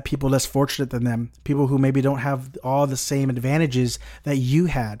at people less fortunate than them, people who maybe don't have all the same advantages that you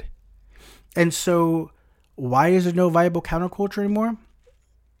had. And so why is there no viable counterculture anymore?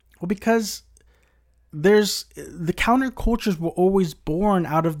 Well, because the countercultures were always born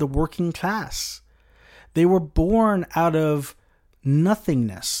out of the working class. They were born out of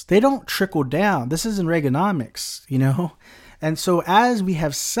nothingness. They don't trickle down. This isn't Reaganomics, And so as we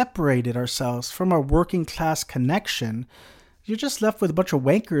have separated ourselves from our working class connection, you're just left with a bunch of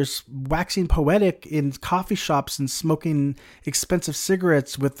wankers waxing poetic in coffee shops and smoking expensive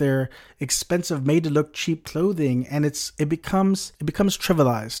cigarettes with their expensive made to look cheap clothing, and it becomes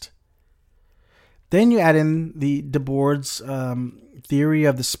trivialized. Then you add in the Debord's theory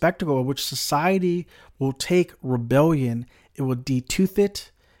of the spectacle, which society will take rebellion. It will detooth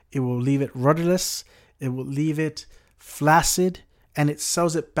it. It will leave it rudderless. It will leave it flaccid, and it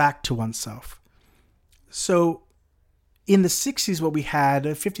sells it back to oneself. So in the 60s, what we had,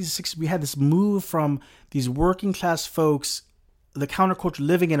 50s and 60s, we had this move from these working class folks, the counterculture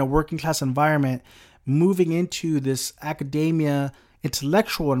living in a working class environment, moving into this academia,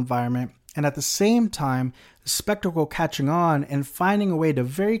 intellectual environment, and at the same time, the spectacle catching on and finding a way to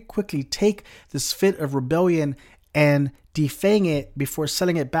very quickly take this fit of rebellion and defang it before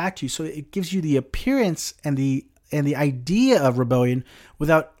selling it back to you. So it gives you the appearance and the idea of rebellion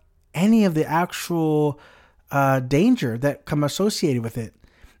without any of the actual danger that come associated with it.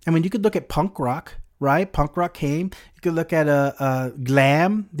 I mean, you could look at punk rock, right? Punk rock came. You could look at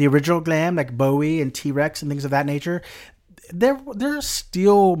glam, the original glam, like Bowie and T-Rex and things of that nature. There are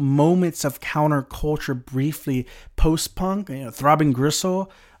still moments of counterculture briefly post-punk, Throbbing Gristle,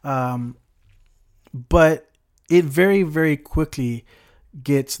 but it very, very quickly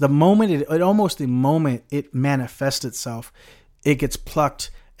gets the moment it manifests itself, it gets plucked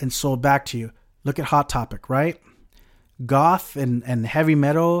and sold back to you. Look at Hot Topic, right? Goth and heavy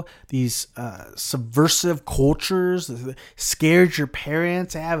metal, these subversive cultures, scared your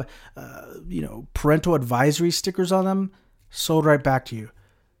parents, have parental advisory stickers on them, sold right back to you.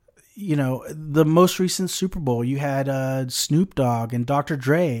 The most recent Super Bowl, you had Snoop Dogg and Dr.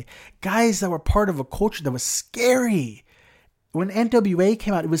 Dre, guys that were part of a culture that was scary. When NWA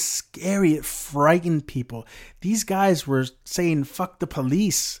came out, it was scary. It frightened people. These guys were saying, fuck the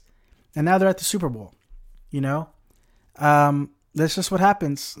police. And now they're at the Super Bowl, That's just what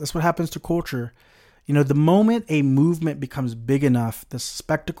happens. That's what happens to culture. The moment a movement becomes big enough, the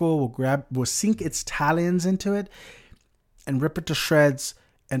spectacle will sink its talons into it and rip it to shreds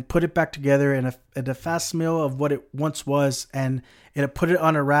and put it back together in a facsimile of what it once was, and it'll put it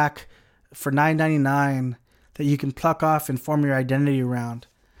on a rack for $9.99 that you can pluck off and form your identity around.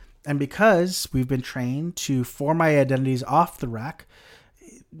 And because we've been trained to form our identities off the rack,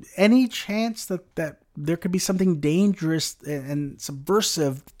 any chance that there could be something dangerous and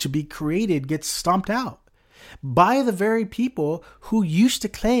subversive to be created gets stomped out by the very people who used to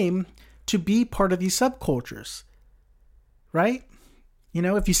claim to be part of these subcultures, right? You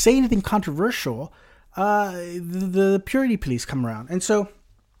know, if you say anything controversial, the purity police come around. And so,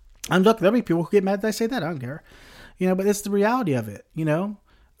 and look, there'll be people who get mad that I say that. I don't care. You know, but it's the reality of it, you know?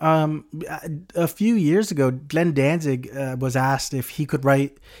 A few years ago, Glenn Danzig was asked if he could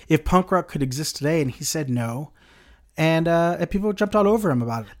write, if punk rock could exist today, and he said no. And people jumped all over him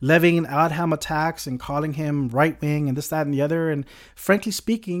about it, levying ad hominem attacks and calling him right-wing and this, that, and the other. And frankly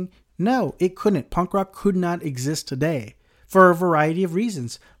speaking, no, it couldn't. Punk rock could not exist today for a variety of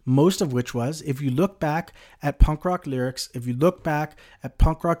reasons, most of which was, if you look back at punk rock lyrics, if you look back at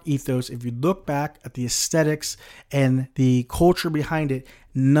punk rock ethos, if you look back at the aesthetics and the culture behind it,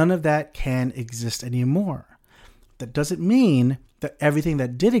 none of that can exist anymore. That doesn't mean that everything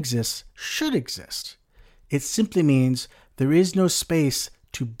that did exist should exist. It simply means there is no space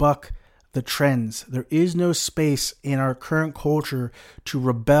to buck the trends. There is no space in our current culture to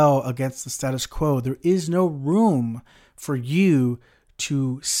rebel against the status quo. There is no room for you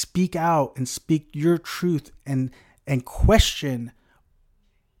to speak out and speak your truth and question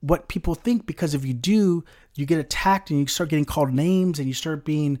what people think, because if you do, you get attacked and you start getting called names and you start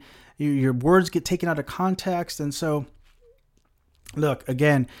being, your words get taken out of context. And so, look,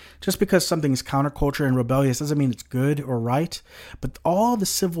 again, just because something is counterculture and rebellious doesn't mean it's good or right. But all the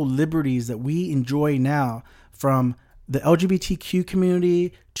civil liberties that we enjoy now, from the LGBTQ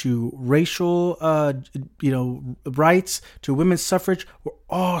community to racial, rights to women's suffrage, were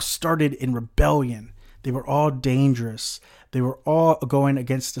all started in rebellion. They were all dangerous. They were all going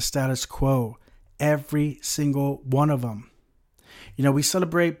against the status quo. Every single one of them. You know, we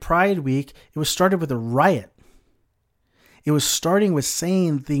celebrate Pride Week. It was started with a riot. It was starting with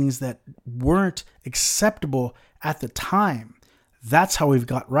saying things that weren't acceptable at the time. That's how we've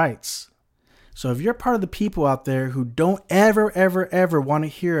got rights. So if you're part of the people out there who don't ever want to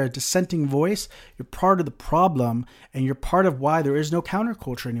hear a dissenting voice, you're part of the problem, and you're part of why there is no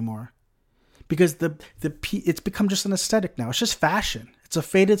counterculture anymore. Because it's become just an aesthetic now. It's just fashion. It's a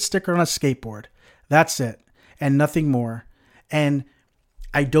faded sticker on a skateboard. That's it. And nothing more. And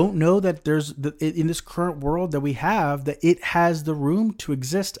I don't know that there's, in this current world that we have, that it has the room to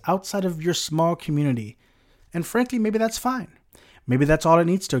exist outside of your small community. And frankly, maybe that's fine. Maybe that's all it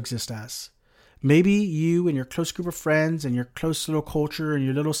needs to exist as. Maybe you and your close group of friends and your close little culture and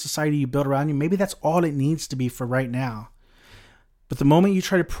your little society you build around you, maybe that's all it needs to be for right now. But the moment you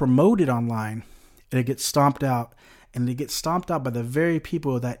try to promote it online, it gets stomped out. And it gets stomped out by the very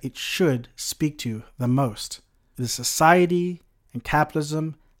people that it should speak to the most. The society and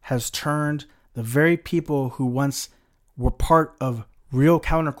capitalism has turned the very people who once were part of real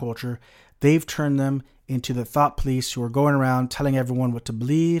counterculture, they've turned them into the thought police who are going around telling everyone what to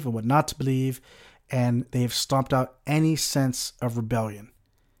believe and what not to believe, and they've stomped out any sense of rebellion.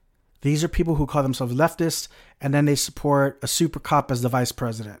 These are people who call themselves leftists, and then they support a super cop as the vice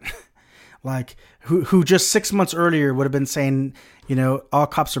president. Like, who just 6 months earlier would have been saying, you know, all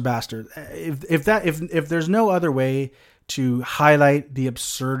cops are bastards. If there's no other way to highlight the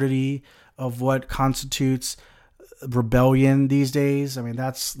absurdity of what constitutes rebellion these days, I mean,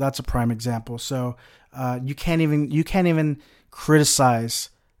 that's a prime example. So you can't even criticize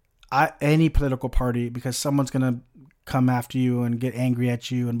any political party because someone's gonna come after you and get angry at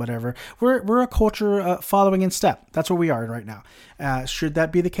you and whatever. We're a culture following in step. That's where we are right now. Should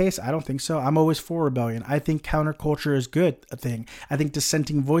that be the case? I don't think so. I'm always for rebellion. I think counterculture is a thing. I think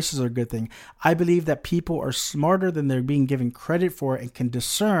dissenting voices are a good thing. I believe that people are smarter than they're being given credit for and can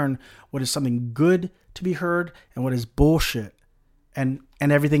discern what is something good to be heard and what is bullshit and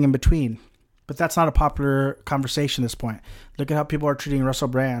everything in between. But that's not a popular conversation at this point. Look at how people are treating Russell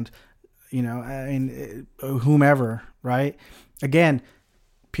Brand. You know, I mean, whomever, right? Again,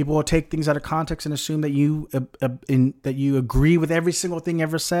 people will take things out of context and assume that you agree with every single thing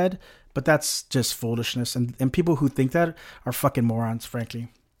ever said, but that's just foolishness. And people who think that are fucking morons,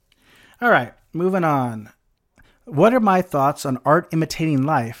 frankly. All right, moving on. What are my thoughts on art imitating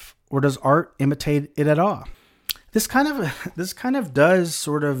life, or does art imitate it at all? This kind of does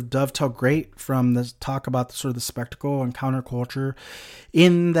sort of dovetail great from the talk about the sort of the spectacle and counterculture,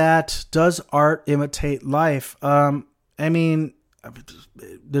 in that, does art imitate life? I mean,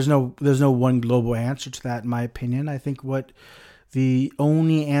 there's no one global answer to that, in my opinion. I think what the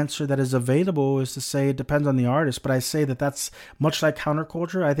only answer that is available is to say it depends on the artist. But I say that that's much like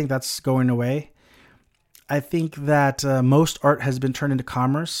counterculture. I think that's going away. I think that most art has been turned into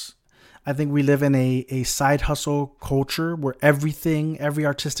commerce. I think we live in a side hustle culture where every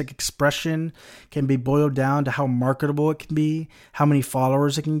artistic expression can be boiled down to how marketable it can be, how many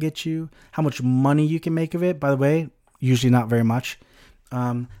followers it can get you, how much money you can make of it. By the way, usually not very much.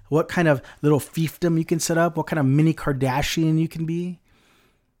 What kind of little fiefdom you can set up, what kind of mini Kardashian you can be.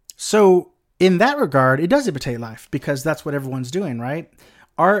 So in that regard, it does imitate life because that's what everyone's doing, right?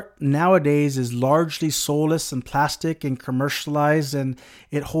 Art nowadays is largely soulless and plastic and commercialized, and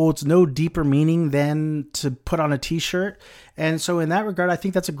it holds no deeper meaning than to put on a t-shirt. And so in that regard, I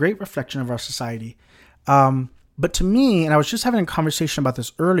think that's a great reflection of our society. But to me, and I was just having a conversation about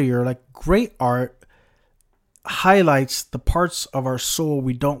this earlier, like great art highlights the parts of our soul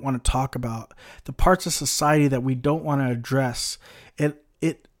we don't want to talk about, the parts of society that we don't want to address. It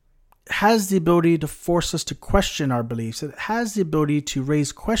has the ability to force us to question our beliefs. It has the ability to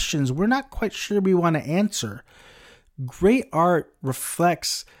raise questions we're not quite sure we want to answer. Great art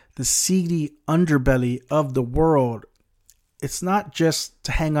reflects the seedy underbelly of the world. It's not just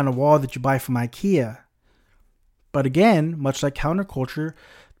to hang on a wall that you buy from IKEA. But again, much like counterculture,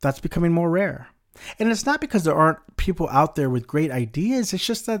 that's becoming more rare. And it's not because there aren't people out there with great ideas. It's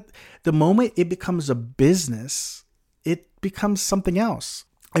just that the moment it becomes a business, it becomes something else.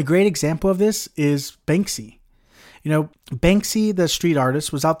 A great example of this is Banksy. You know, Banksy, the street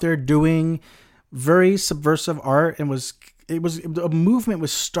artist, was out there doing very subversive art, and a movement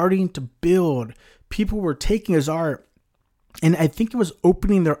was starting to build. People were taking his art, and I think it was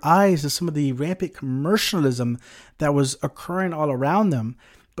opening their eyes to some of the rampant commercialism that was occurring all around them.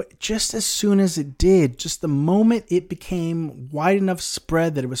 But just as soon as it did, just the moment it became wide enough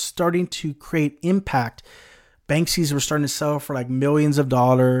spread that it was starting to create impact, Banksys were starting to sell for like millions of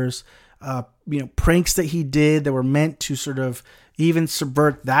dollars. Pranks that he did that were meant to sort of even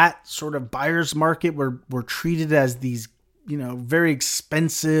subvert that sort of buyer's market were treated as these, very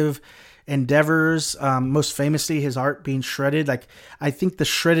expensive endeavors. Most famously, his art being shredded. Like, I think the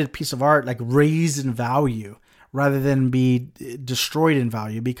shredded piece of art like raised in value rather than be destroyed in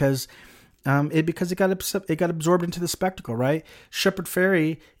value because it got absorbed into the spectacle, right? Shepard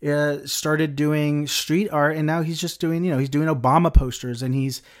Fairey started doing street art, and now he's just doing, he's doing Obama posters, and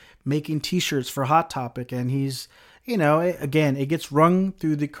he's making T-shirts for Hot Topic, and he's, again, it gets rung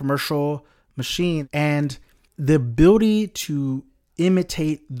through the commercial machine, and the ability to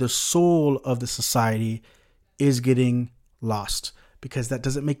imitate the soul of the society is getting lost because that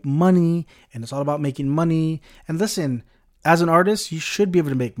doesn't make money, and it's all about making money. And listen, as an artist, you should be able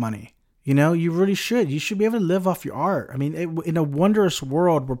to make money. You really should. You should be able to live off your art. I mean, in a wondrous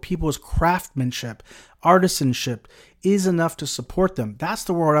world where people's craftsmanship, artisanship is enough to support them, that's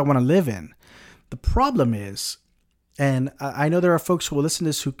the world I want to live in. The problem is, and I know there are folks who will listen to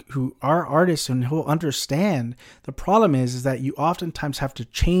this who are artists and who will understand, the problem is that you oftentimes have to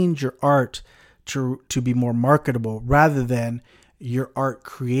change your art to be more marketable rather than your art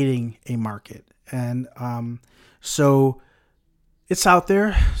creating a market. And so it's out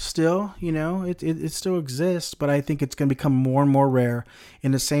there still, it still exists, but I think it's going to become more and more rare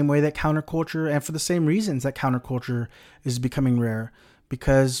in the same way that counterculture, and for the same reasons that counterculture is becoming rare,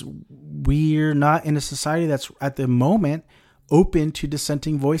 because we're not in a society that's at the moment open to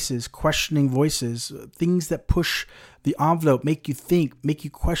dissenting voices, questioning voices, things that push the envelope, make you think, make you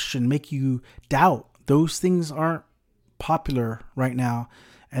question, make you doubt. Those things aren't popular right now,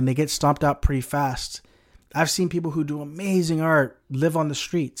 and they get stomped out pretty fast. I've seen people who do amazing art live on the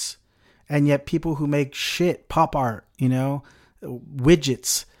streets, and yet people who make shit pop art,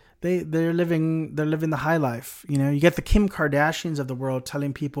 widgets, they're living the high life. You get the Kim Kardashians of the world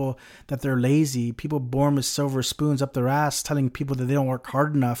telling people that they're lazy, people born with silver spoons up their ass telling people that they don't work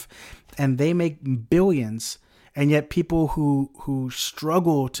hard enough, and they make billions. And yet people who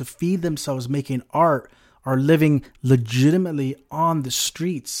struggle to feed themselves making art are living legitimately on the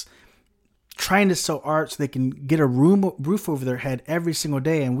streets, trying to sell art so they can get a roof over their head every single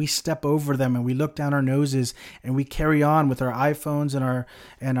day, and we step over them and we look down our noses and we carry on with our iPhones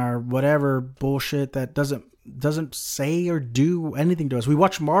and our whatever bullshit that doesn't say or do anything to us. We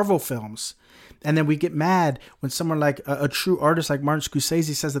watch Marvel films, and then we get mad when someone like a true artist like Martin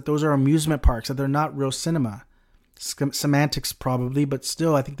Scorsese says that those are amusement parks, that they're not real cinema. Semantics probably, but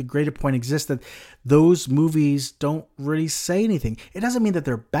still, I think the greater point exists that those movies don't really say anything. It doesn't mean that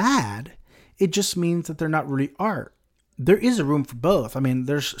they're bad. It just means that they're not really art. There is a room for both. I mean,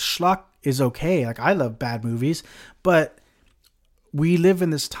 there's schlock is okay. Like, I love bad movies, but we live in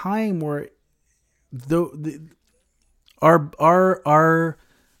this time where the our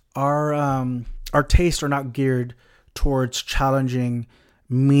tastes are not geared towards challenging,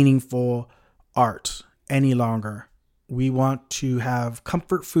 meaningful art any longer. We want to have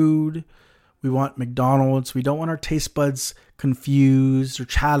comfort food. We want McDonald's. We don't want our taste buds confused or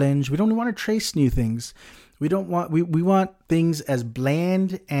challenged. We don't want to trace new things. We want things as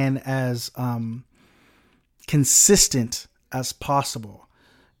bland and as consistent as possible.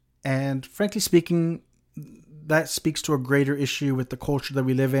 And frankly speaking, that speaks to a greater issue with the culture that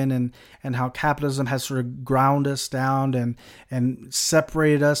we live in, and how capitalism has sort of ground us down and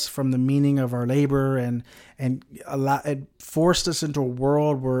separated us from the meaning of our labor, and it forced us into a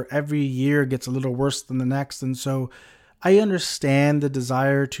world where every year gets a little worse than the next. And so I understand the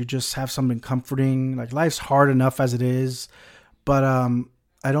desire to just have something comforting. Like, life's hard enough as it is, but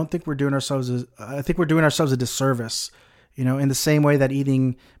I don't think we're doing ourselves a disservice. In the same way that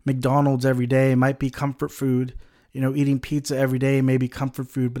eating McDonald's every day might be comfort food, eating pizza every day may be comfort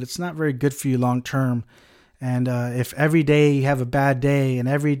food, but it's not very good for you long term. And if every day you have a bad day, and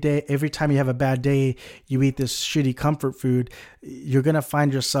every time you have a bad day, you eat this shitty comfort food, you're going to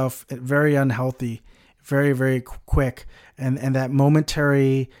find yourself very unhealthy, very, very quick. And that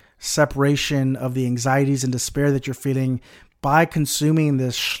momentary separation of the anxieties and despair that you're feeling by consuming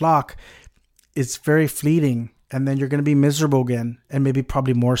this schlock, it's very fleeting. And then you're going to be miserable again, and maybe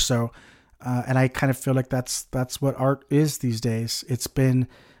probably more so. And I kind of feel like that's what art is these days. It's been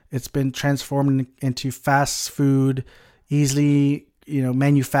transformed into fast food, easily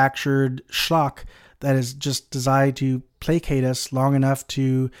manufactured schlock that is just designed to placate us long enough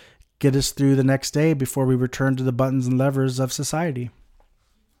to get us through the next day before we return to the buttons and levers of society.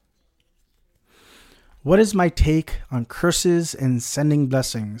 What is my take on curses and sending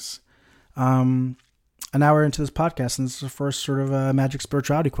blessings? An hour into this podcast, and this is the first sort of magic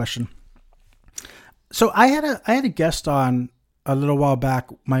spirituality question. So I had a guest on a little while back,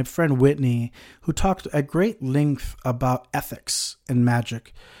 my friend Whitney, who talked at great length about ethics and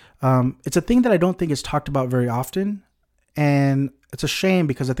magic. It's a thing that I don't think is talked about very often, and it's a shame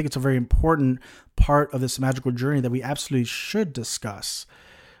because I think it's a very important part of this magical journey that we absolutely should discuss.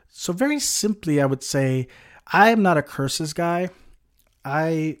 So very simply, I would say I am not a curses guy.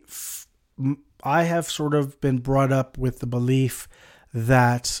 I have sort of been brought up with the belief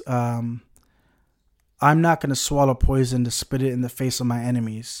that I'm not going to swallow poison to spit it in the face of my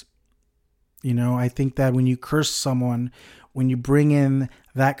enemies. I think that when you curse someone, when you bring in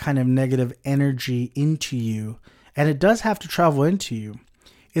that kind of negative energy into you, and it does have to travel into you,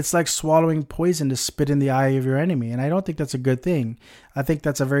 it's like swallowing poison to spit in the eye of your enemy. And I don't think that's a good thing. I think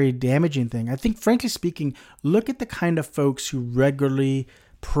that's a very damaging thing. I think, frankly speaking, look at the kind of folks who regularly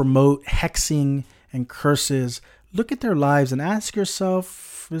promote hexing and curses. Look at their lives and ask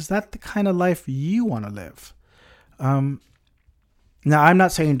yourself, is that the kind of life you want to live? Now, I'm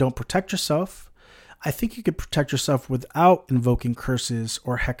not saying don't protect yourself. I think you could protect yourself without invoking curses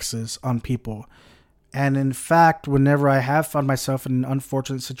or hexes on people. And in fact, whenever I have found myself in an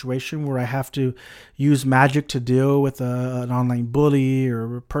unfortunate situation where I have to use magic to deal with an online bully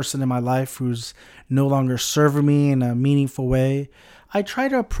or a person in my life who's no longer serving me in a meaningful way, I try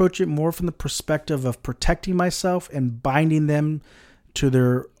to approach it more from the perspective of protecting myself and binding them to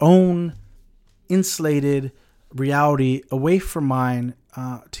their own insulated reality away from mine,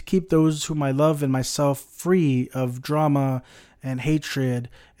 to keep those whom I love and myself free of drama and hatred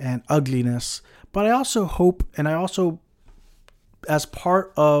and ugliness. But I also hope, and I also, as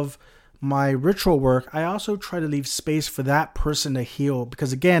part of my ritual work, I also try to leave space for that person to heal.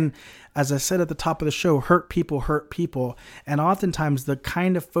 Because again, as I said at the top of the show, hurt people. And oftentimes the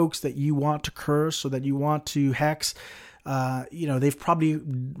kind of folks that you want to curse or that you want to hex, they've probably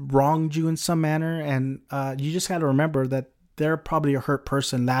wronged you in some manner. And you just got to remember that they're probably a hurt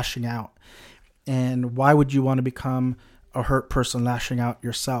person lashing out. And why would you want to become a hurt person lashing out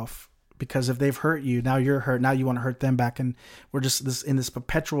yourself? Because if they've hurt you, now you're hurt. Now you want to hurt them back. And we're just in this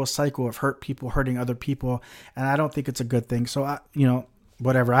perpetual cycle of hurt people hurting other people. And I don't think it's a good thing. So,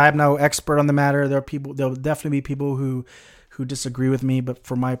 whatever. I'm no expert on the matter. There'll definitely be people who disagree with me. But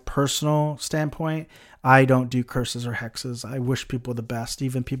from my personal standpoint, I don't do curses or hexes. I wish people the best,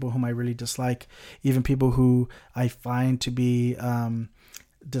 even people whom I really dislike, even people who I find to be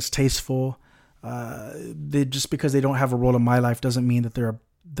distasteful. Just because they don't have a role in my life doesn't mean that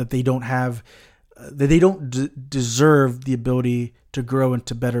they don't deserve the ability to grow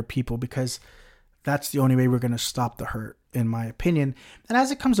into better people, because that's the only way we're going to stop the hurt, in my opinion. And as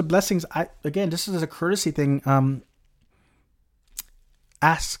it comes to blessings, this is a courtesy thing.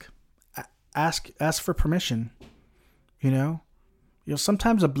 Ask for permission.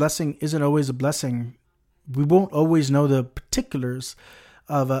 Sometimes a blessing isn't always a blessing. We won't always know the particulars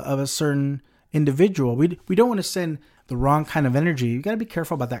of a certain individual. We don't want to send the wrong kind of energy. You got to be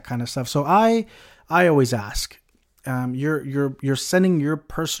careful about that kind of stuff. So I always ask. You're sending your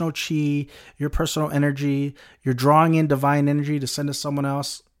personal chi, your personal energy. You're drawing in divine energy to send to someone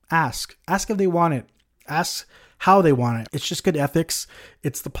else. Ask if they want it. Ask how they want it. It's just good ethics.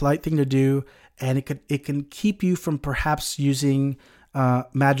 It's the polite thing to do, and it can keep you from perhaps using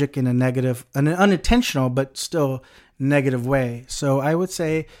magic in an unintentional but still negative way. So I would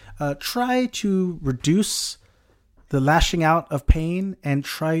say try to reduce the lashing out of pain and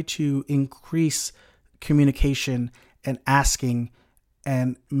try to increase communication and asking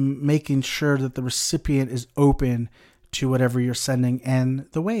and making sure that the recipient is open to whatever you're sending and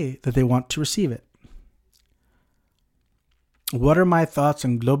the way that they want to receive it. What are my thoughts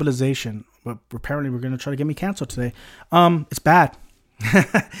on globalization? Well, apparently we're going to try to get me canceled today. It's bad.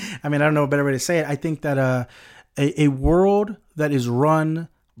 I mean, I don't know a better way to say it. I think that a world that is run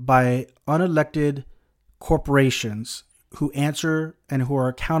by unelected corporations who answer and who are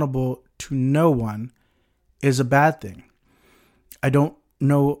accountable to no one is a bad thing. I don't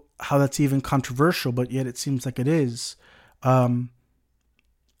know how that's even controversial, but yet it seems like it is. I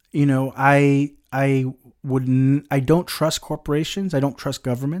don't trust corporations. I don't trust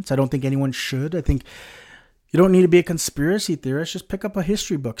governments. I don't think anyone should. I think you don't need to be a conspiracy theorist. Just pick up a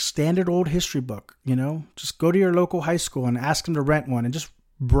history book, standard old history book, just go to your local high school and ask them to rent one and just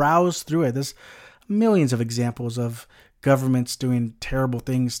browse through it. There's millions of examples of governments doing terrible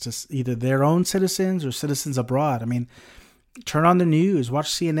things to either their own citizens or citizens abroad. I mean, turn on the news, watch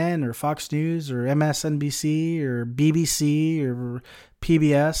CNN or Fox News or MSNBC or BBC or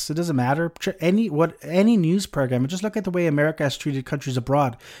PBS. It doesn't matter. Any news program. Just look at the way America has treated countries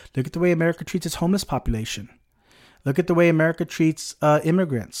abroad. Look at the way America treats its homeless population. Look at the way America treats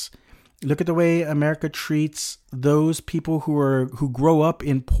immigrants. Look at the way America treats those people who grow up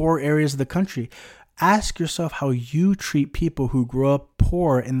in poor areas of the country. Ask yourself how you treat people who grow up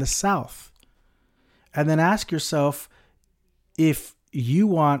poor in the South. And then ask yourself if you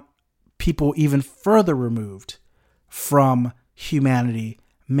want people even further removed from humanity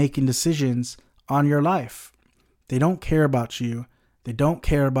making decisions on your life. They don't care about you. They don't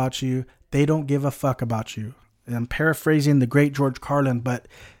care about you. They don't give a fuck about you. And I'm paraphrasing the great George Carlin, but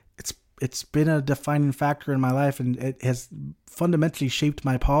it's been a defining factor in my life, and it has fundamentally shaped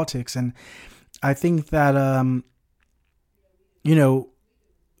my politics. And I think that,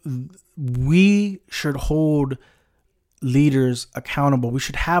 we should hold leaders accountable. We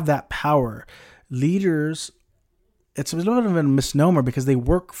should have that power. Leaders, it's a little bit of a misnomer because they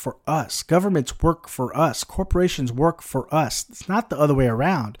work for us. Governments work for us. Corporations work for us. It's not the other way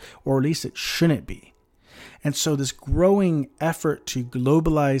around, or at least it shouldn't be. And so this growing effort to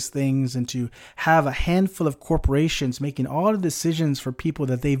globalize things and to have a handful of corporations making all the decisions for people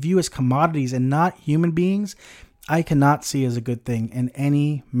that they view as commodities and not human beings, I cannot see as a good thing in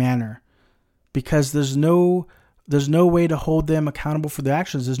any manner, because there's no way to hold them accountable for their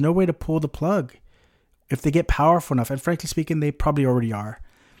actions. There's no way to pull the plug if they get powerful enough. And frankly speaking, they probably already are.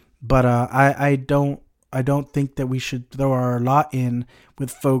 But I don't think that we should throw our lot in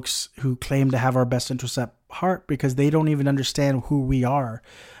with folks who claim to have our best interests at heart, because they don't even understand who we are.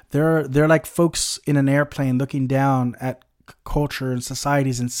 They're like folks in an airplane looking down at culture and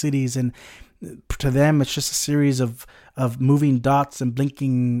societies and cities, and to them it's just a series of moving dots and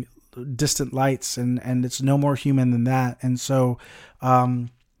blinking distant lights, and it's no more human than that. And so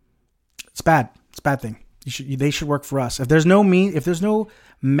it's bad. It's a bad thing. They should work for us. If there's no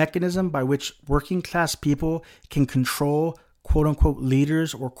mechanism by which working class people can control quote unquote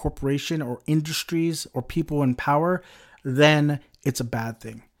leaders or corporation or industries or people in power, then it's a bad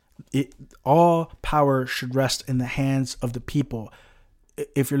thing. All power should rest in the hands of the people.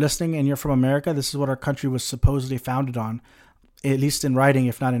 If you're listening and you're from America, this is what our country was supposedly founded on, at least in writing,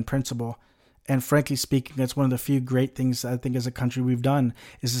 if not in principle. And frankly speaking, that's one of the few great things I think as a country we've done,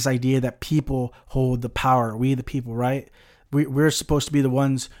 is this idea that people hold the power. We the people, right? We're supposed to be the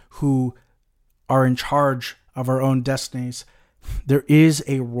ones who are in charge of our own destinies. There is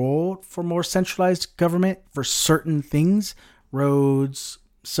a role for more centralized government for certain things, roads,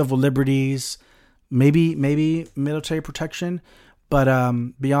 civil liberties, maybe military protection. But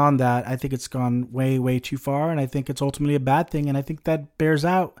beyond that, I think it's gone way, way too far. And I think it's ultimately a bad thing. And I think that bears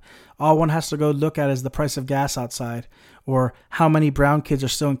out. All one has to go look at is the price of gas outside, or how many brown kids are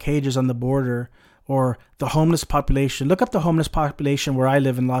still in cages on the border, or the homeless population. Look up the homeless population where I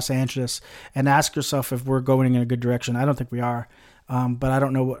live in Los Angeles and ask yourself if we're going in a good direction. I don't think we are. But I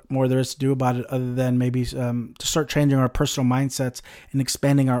don't know what more there is to do about it other than maybe to start changing our personal mindsets and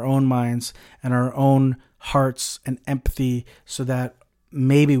expanding our own minds and our own hearts and empathy so that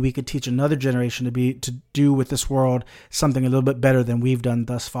maybe we could teach another generation to do with this world something a little bit better than we've done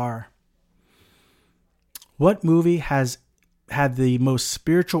thus far. What movie has had the most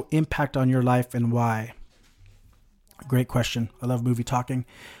spiritual impact on your life and why? Great question. I love movie talking.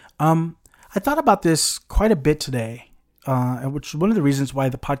 I thought about this quite a bit today, which is one of the reasons why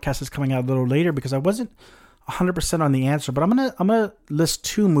the podcast is coming out a little later, because I wasn't 100% on the answer, but I'm gonna list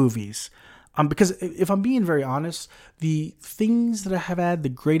two movies. Because if I'm being very honest, the things that have had the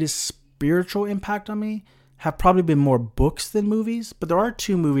greatest spiritual impact on me have probably been more books than movies. But there are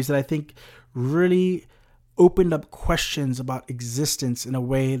two movies that I think really opened up questions about existence in a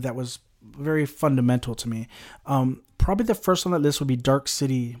way that was very fundamental to me. Probably the first on that list would be Dark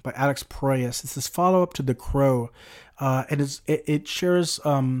City by Alex Proyas. It's this follow-up to The Crow, and it shares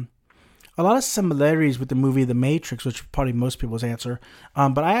a lot of similarities with the movie The Matrix, which is probably most people's answer.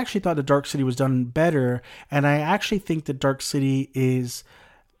 But I actually thought that Dark City was done better, and I actually think that Dark City is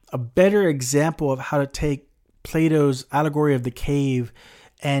a better example of how to take Plato's allegory of the cave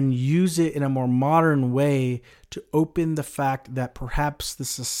and use it in a more modern way to open the fact that perhaps the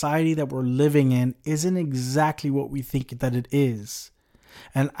society that we're living in isn't exactly what we think that it is.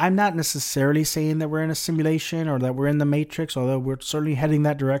 And I'm not necessarily saying that we're in a simulation or that we're in the Matrix, although we're certainly heading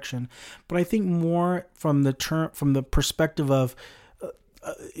that direction. But I think more from the perspective of,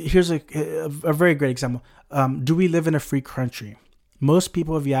 here's a very great example. Do we live in a free country? Most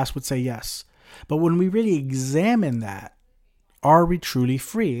people, if you ask, would say yes. But when we really examine that, are we truly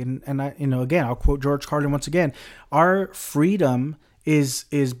free? And I, again, I'll quote George Carlin once again. Our freedom is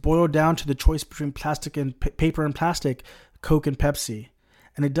boiled down to the choice between plastic and paper and plastic, Coke and Pepsi.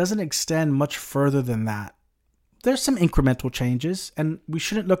 And it doesn't extend much further than that. There's some incremental changes, and we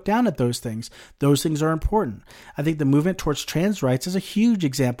shouldn't look down at those things. Those things are important. I think the movement towards trans rights is a huge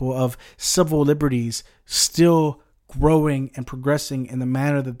example of civil liberties still growing and progressing in the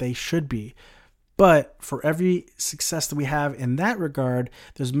manner that they should be. But for every success that we have in that regard,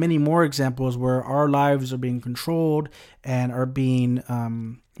 there's many more examples where our lives are being controlled and are being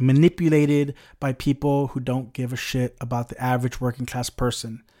manipulated by people who don't give a shit about the average working class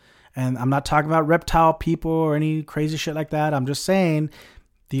person. And I'm not talking about reptile people or any crazy shit like that. I'm just saying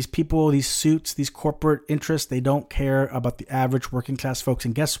these people, these suits, these corporate interests, they don't care about the average working class folks.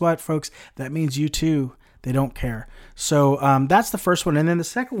 And guess what, folks? That means you too. They don't care. So that's the first one. And then the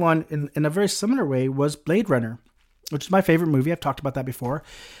second one, in a very similar way, was Blade Runner, which is my favorite movie. I've talked about that before.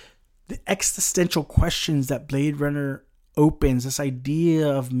 The existential questions that Blade Runner opens, this idea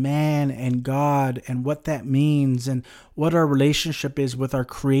of man and God and what that means and what our relationship is with our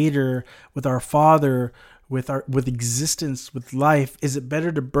creator, with our father, with existence, with life. Is it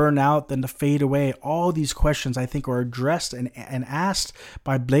better to burn out than to fade away? All these questions I think are addressed and asked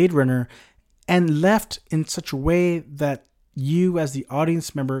by Blade Runner, and left in such a way that you as the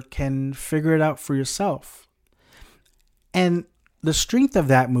audience member can figure it out for yourself. And the strength of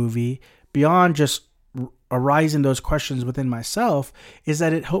that movie, beyond just arising those questions within myself, is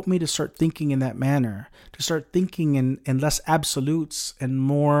that it helped me to start thinking in that manner, to start thinking in less absolutes and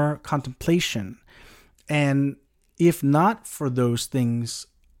more contemplation. And if not for those things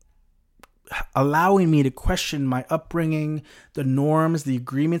allowing me to question my upbringing, the norms, the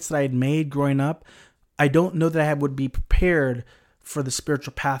agreements that I had made growing up, I don't know that I would be prepared for the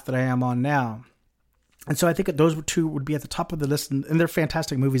spiritual path that I am on now. And so I think that those two would be at the top of the list, and they're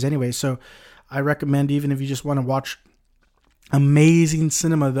fantastic movies anyway. So I recommend, even if you just want to watch amazing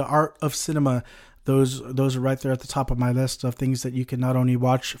cinema, the art of cinema, those are right there at the top of my list of things that you can not only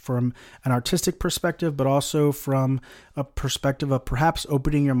watch from an artistic perspective, but also from a perspective of perhaps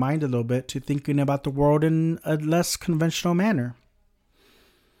opening your mind a little bit to thinking about the world in a less conventional manner.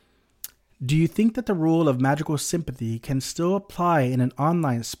 Do you think that the rule of magical sympathy can still apply in an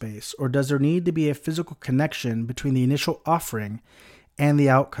online space, or does there need to be a physical connection between the initial offering and the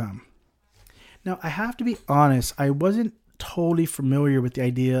outcome? Now, I have to be honest, I wasn't totally familiar with the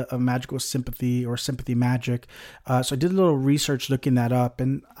idea of magical sympathy or sympathy magic. So I did a little research looking that up.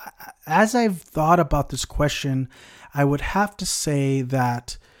 And as I've thought about this question, I would have to say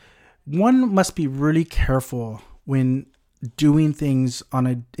that one must be really careful when doing things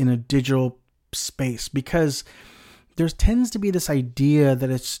in a digital space, because there tends to be this idea that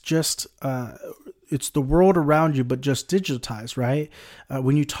it's just it's the world around you, but just digitized, right?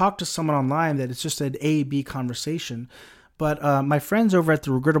 When you talk to someone online, that it's just an A/B conversation. But my friends over at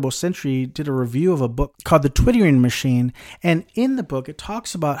The Regrettable Century did a review of a book called The Twittering Machine. And in the book, it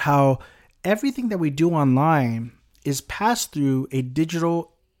talks about how everything that we do online is passed through a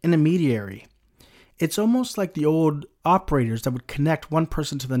digital intermediary. It's almost like the old operators that would connect one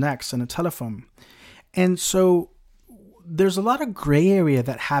person to the next on a telephone. And so there's a lot of gray area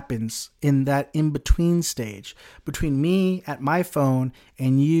that happens in that in-between stage between me at my phone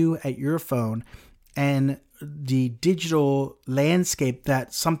and you at your phone, and the digital landscape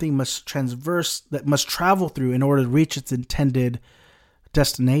that something must travel through in order to reach its intended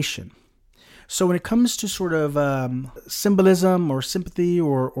destination. So when it comes to sort of symbolism or sympathy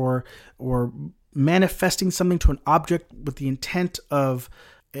or manifesting something to an object with the intent of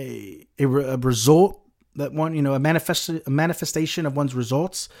a result, that one, a manifestation of one's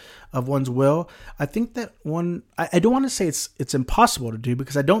results, of one's will. I think that I don't want to say it's impossible to do,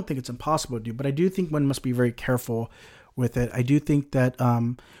 because I don't think it's impossible to do, but I do think one must be very careful with it. I do think that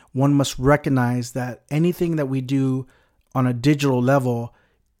one must recognize that anything that we do on a digital level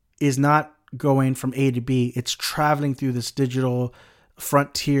is not going from A to B. It's traveling through this digital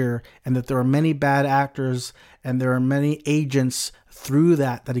frontier, and that there are many bad actors and there are many agents through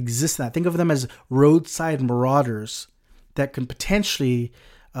that exist in that. Think of them as roadside marauders that can potentially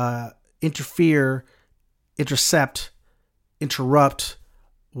interfere, intercept, interrupt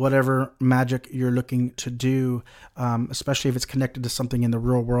whatever magic you're looking to do, especially if it's connected to something in the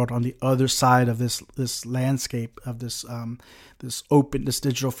real world on the other side of this landscape of this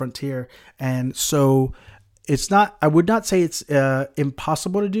digital frontier. And so I would not say it's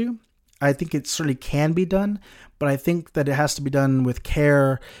impossible to do. I think it certainly can be done, but I think that it has to be done with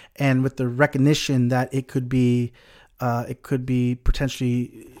care and with the recognition that it could be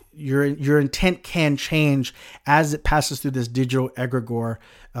potentially your intent can change as it passes through this digital egregore.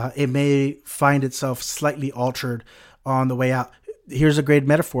 It may find itself slightly altered on the way out. Here's a great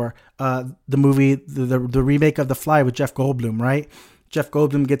metaphor: the movie, the remake of The Fly with Jeff Goldblum, right? Jeff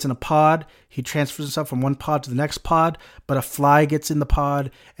Goldblum gets in a pod. He transfers himself from one pod to the next pod, but a fly gets in the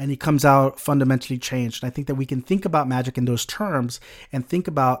pod and he comes out fundamentally changed. And I think that we can think about magic in those terms and think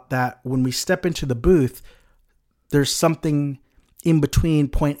about that when we step into the booth, there's something in between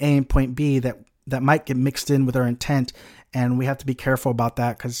point A and point B that might get mixed in with our intent. And we have to be careful about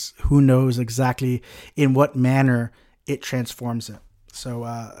that, because who knows exactly in what manner it transforms it. So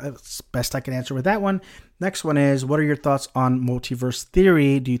that's best I can answer with that one. Next one is, what are your thoughts on multiverse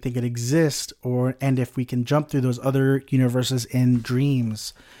theory? Do you think it exists, and if we can jump through those other universes in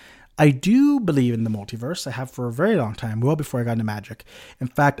dreams? I do believe in the multiverse. I have for a very long time, well before I got into magic. In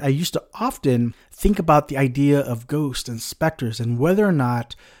fact, I used to often think about the idea of ghosts and specters, and whether or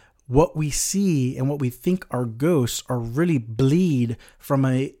not what we see and what we think are ghosts are really bleed from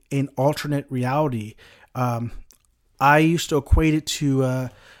an alternate reality. I used to equate it to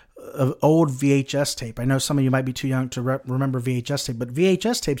an old VHS tape. I know some of you might be too young to remember VHS tape, but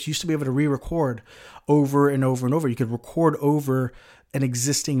VHS tapes used to be able to re-record over and over and over. You could record over an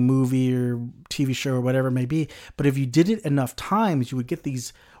existing movie or TV show or whatever it may be. But if you did it enough times, you would get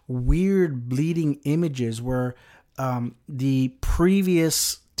these weird bleeding images where the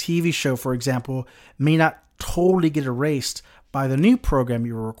previous TV show, for example, may not totally get erased by the new program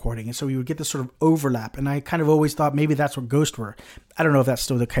you were recording. And so you would get this sort of overlap. And I kind of always thought maybe that's what ghosts were. I don't know if that's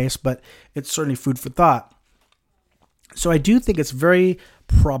still the case, but it's certainly food for thought. So I do think it's very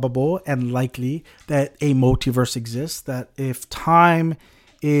probable and likely that a multiverse exists, that if time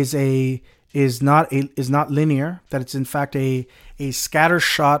is not linear, that it's in fact a scatter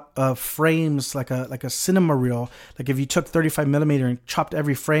shot of frames, like a cinema reel. Like if you took 35 millimeter and chopped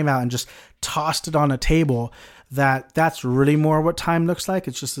every frame out and just tossed it on a table, that's really more what time looks like.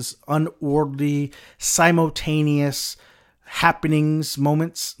 It's just this unorderly, simultaneous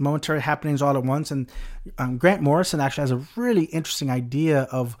momentary happenings all at once. And Grant Morrison actually has a really interesting idea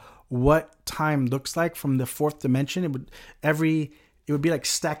of what time looks like from the fourth dimension. It would be like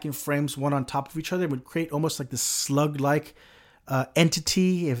stacking frames one on top of each other. It would create almost like this slug-like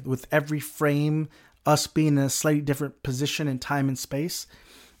entity with every frame, us being in a slightly different position in time and space.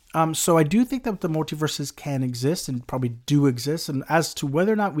 So I do think that the multiverses can exist and probably do exist. And as to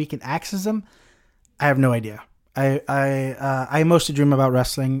whether or not we can access them, I have no idea. I mostly dream about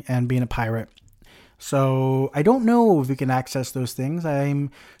wrestling and being a pirate. So I don't know if we can access those things. I'm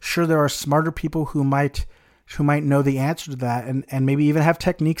sure there are smarter people who might know the answer to that and maybe even have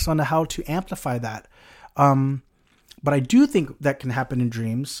techniques on how to amplify that. But I do think that can happen in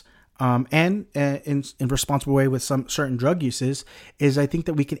dreams. And in responsible way with some certain drug uses, is I think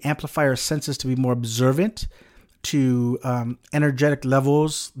that we can amplify our senses to be more observant to energetic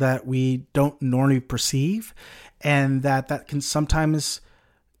levels that we don't normally perceive, and that can sometimes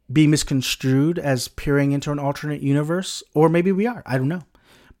be misconstrued as peering into an alternate universe, or maybe we are. I don't know,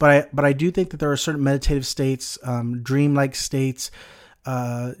 but I do think that there are certain meditative states, dreamlike states,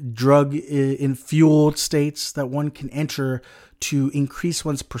 drug-infueled states that one can enter to increase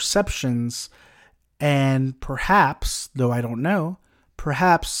one's perceptions And perhaps, though I don't know,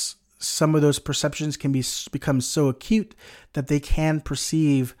 perhaps some of those perceptions can become so acute that they can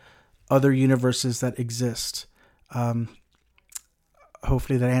perceive other universes that exist.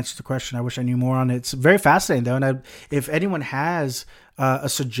 Hopefully that answers the question. I wish I knew more on it. It's very fascinating, though. And if anyone has a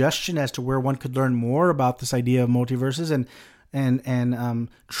suggestion as to where one could learn more about this idea of multiverses and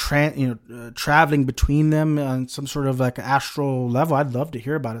traveling between them on some sort of like astral level, I'd love to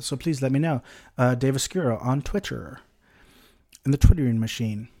hear about it. So please let me know. Dave Oscuro on Twitter, in the Twittering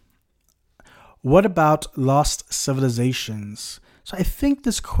machine. What about lost civilizations? So I think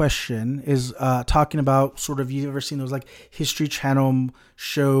this question is talking about sort of, you ever seen those like History Channel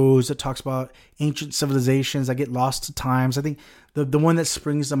shows that talks about ancient civilizations that get lost to times? I think the one that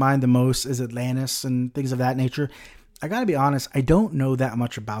springs to mind the most is Atlantis and things of that nature. I gotta be honest, I don't know that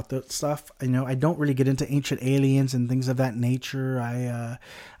much about that stuff. I don't really get into ancient aliens and things of that nature.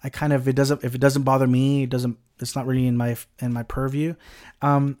 I kind of, if it doesn't bother me, it's not really in my purview.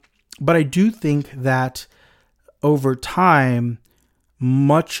 But I do think that over time,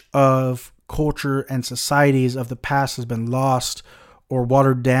 much of culture and societies of the past has been lost or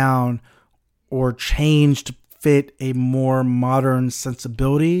watered down or changed to fit a more modern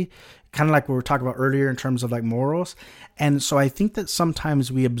sensibility, kind of like what we were talking about earlier in terms of like morals. And so I think that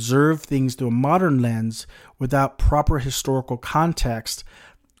sometimes we observe things through a modern lens without proper historical context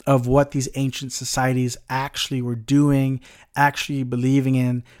of what these ancient societies actually were doing, actually believing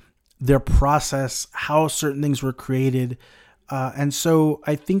in, their process, how certain things were created. And so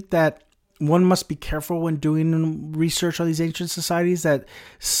I think that one must be careful when doing research on these ancient societies, that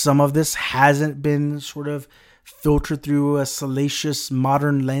some of this hasn't been sort of filtered through a salacious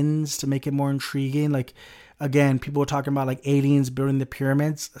modern lens to make it more intriguing. Like, again, people were talking about like aliens building the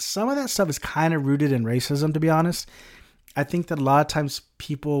pyramids. Some of that stuff is kind of rooted in racism, to be honest. I think that a lot of times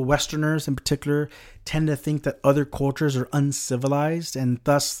people, Westerners in particular, tend to think that other cultures are uncivilized and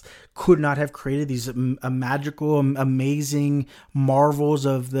thus could not have created these magical, amazing marvels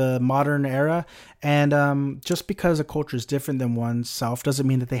of the modern era. And just because a culture is different than oneself doesn't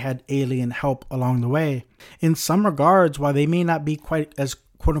mean that they had alien help along the way. In some regards, while they may not be quite as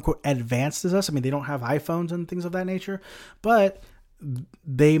quote unquote advanced as us, I mean, they don't have iPhones and things of that nature, but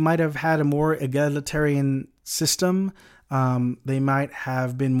they might have had a more egalitarian system. They might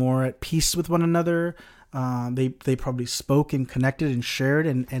have been more at peace with one another. They probably spoke and connected and shared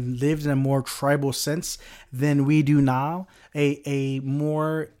and lived in a more tribal sense than we do now. A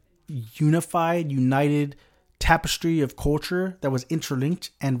more unified, united tapestry of culture that was interlinked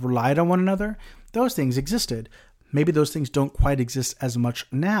and relied on one another. Those things existed. Maybe those things don't quite exist as much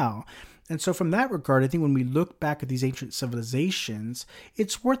now. And so from that regard, I think when we look back at these ancient civilizations,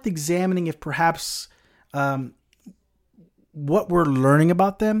 it's worth examining if perhaps what we're learning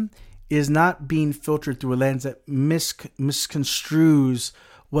about them is not being filtered through a lens that misconstrues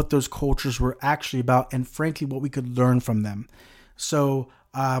what those cultures were actually about and frankly what we could learn from them. So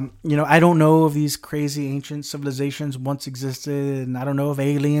I don't know if these crazy ancient civilizations once existed, and I don't know if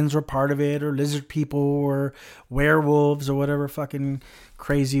aliens were part of it, or lizard people, or werewolves, or whatever fucking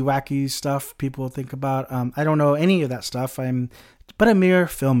crazy, wacky stuff people think about. I don't know any of that stuff. But a mere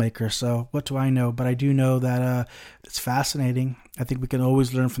filmmaker, so what do I know? But I do know that it's fascinating. I think we can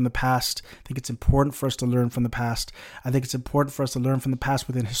always learn from the past. I think it's important for us to learn from the past. I think it's important for us to learn from the past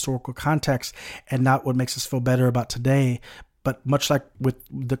within historical context and not what makes us feel better about today. But much like with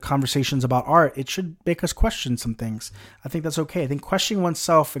the conversations about art, it should make us question some things. I think that's okay. I think questioning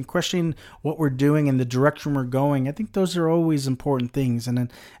oneself and questioning what we're doing and the direction we're going, I think those are always important things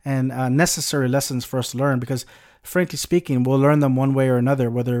and necessary lessons for us to learn, because frankly speaking, we'll learn them one way or another,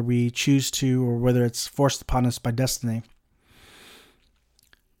 whether we choose to or whether it's forced upon us by destiny.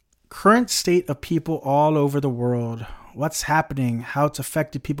 Current state of people all over the world. What's happening? How it's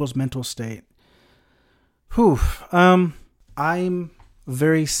affected people's mental state. I'm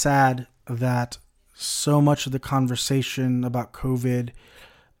very sad that so much of the conversation about COVID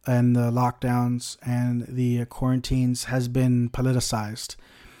and the lockdowns and the quarantines has been politicized.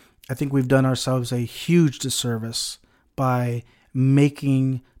 I think we've done ourselves a huge disservice by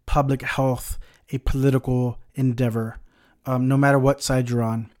making public health a political endeavor, no matter what side you're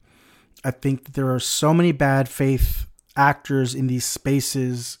on. I think that there are so many bad faith actors in these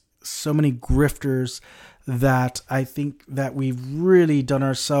spaces, so many grifters, that I think that we've really done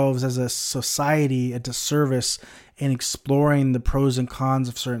ourselves as a society a disservice in exploring the pros and cons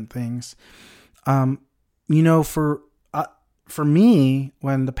of certain things. For me,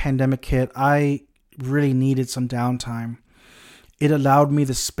 when the pandemic hit, I really needed some downtime. It allowed me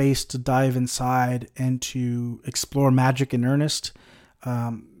the space to dive inside and to explore magic in earnest.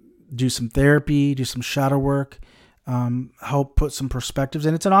 do some therapy, do some shadow work, help put some perspectives.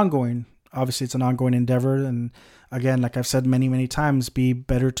 And it's an ongoing endeavor. And again, like I've said many, many times, be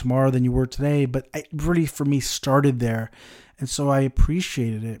better tomorrow than you were today. But it really, for me, started there. And so I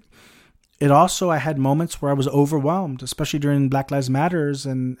appreciated it. I had moments where I was overwhelmed, especially during Black Lives Matters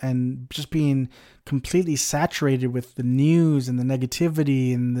and just being completely saturated with the news and the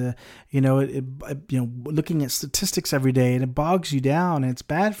negativity and the, looking at statistics every day, and it bogs you down, and it's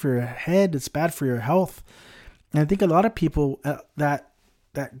bad for your head. It's bad for your health. And I think a lot of people that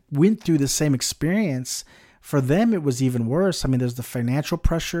went through the same experience, for them, it was even worse. I mean, there's the financial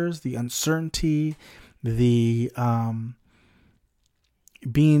pressures, the uncertainty, the,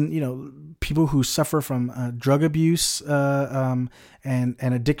 being, people who suffer from drug abuse and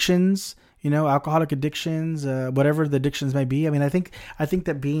addictions, alcoholic addictions, whatever the addictions may be. I mean, I think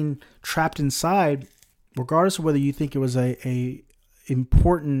that being trapped inside, regardless of whether you think it was a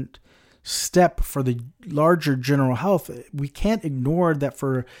important step for the larger general health, we can't ignore that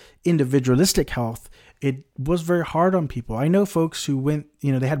for individualistic health, it was very hard on people. I know folks who went,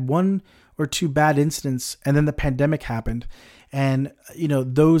 they had 1 or 2 bad incidents, and then the pandemic happened. And,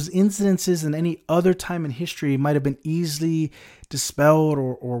 those incidences and any other time in history might have been easily dispelled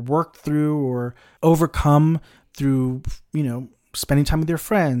or worked through or overcome through, spending time with your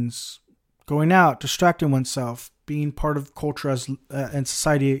friends, going out, distracting oneself, being part of culture and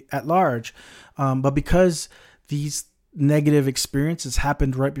society at large. But because these negative experiences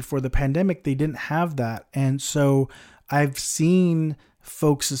happened right before the pandemic, they didn't have that. And so I've seen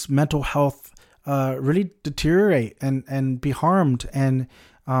folks' mental health really deteriorate and be harmed and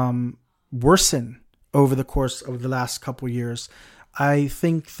worsen over the course of the last couple of years. I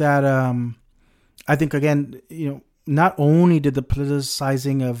think that again, not only did the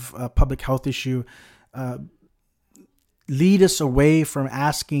politicizing of a public health issue lead us away from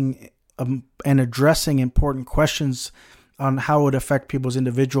asking and addressing important questions on how it would affect people's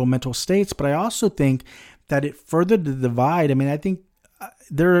individual mental states, but I also think that it furthered the divide. I mean, I think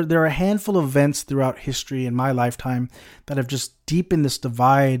there are a handful of events throughout history in my lifetime that have just deepened this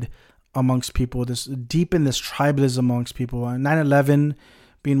divide amongst people, deepened this tribalism amongst people. 9/11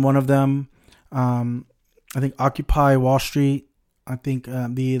 being one of them. I think Occupy Wall Street. I think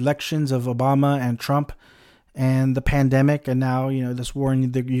the elections of Obama and Trump, and the pandemic, and now this war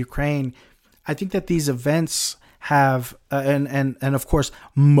in the Ukraine. I think that these events have, and of course,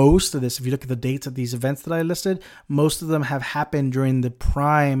 most of this, if you look at the dates of these events that I listed, most of them have happened during the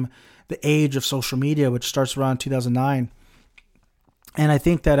age of social media, which starts around 2009. And I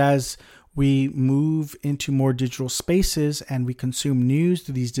think that as we move into more digital spaces and we consume news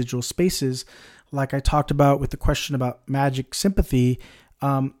through these digital spaces, like I talked about with the question about magic sympathy,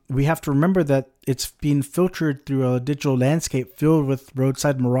 we have to remember that it's being filtered through a digital landscape filled with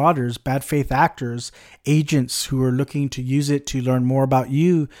roadside marauders, bad faith actors, agents who are looking to use it to learn more about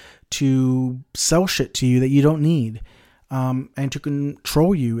you, to sell shit to you that you don't need, and to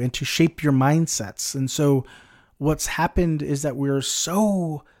control you and to shape your mindsets. And so what's happened is that we're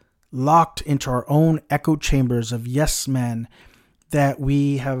so locked into our own echo chambers of yes men that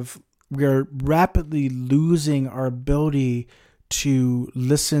we're rapidly losing our ability to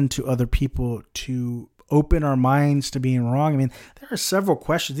listen to other people, to open our minds to being wrong. I mean, there are several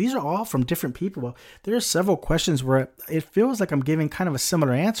questions. These are all from different people. There are several questions where it feels like I'm giving kind of a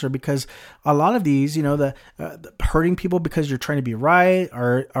similar answer, because a lot of these, the hurting people because you're trying to be right,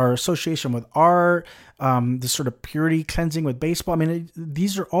 our association with art, the sort of purity cleansing with baseball. I mean,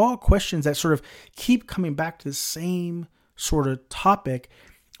 these are all questions that sort of keep coming back to the same sort of topic,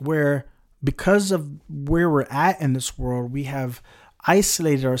 where because of where we're at in this world, we have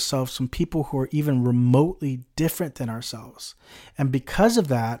isolated ourselves from people who are even remotely different than ourselves. And because of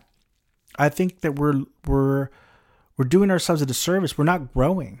that, I think that we're doing ourselves a disservice. We're not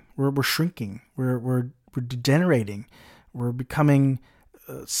growing. We're shrinking. We're degenerating. We're becoming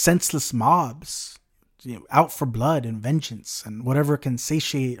senseless mobs, out for blood and vengeance and whatever can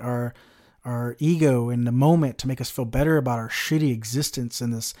satiate our ego in the moment to make us feel better about our shitty existence in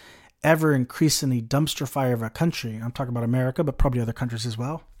this ever increasingly dumpster fire of a country. I'm talking about America, but probably other countries as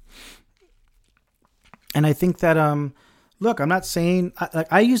well. And I think that, look, I'm not saying,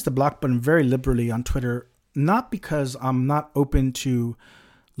 I use the block button very liberally on Twitter, not because I'm not open to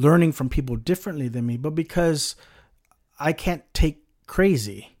learning from people differently than me, but because I can't take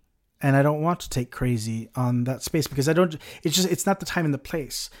crazy, and I don't want to take crazy on that space, because it's not the time and the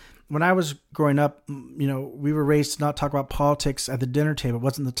place. When I was growing up, we were raised to not talk about politics at the dinner table. It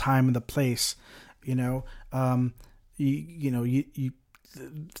wasn't the time and the place,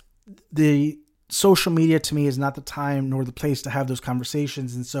 the social media to me is not the time nor the place to have those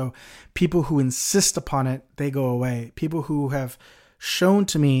conversations. And so people who insist upon it, they go away. People who have shown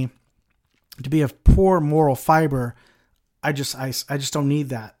to me to be of poor moral fiber, I just don't need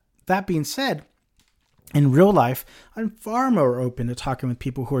that. That being said, in real life, I'm far more open to talking with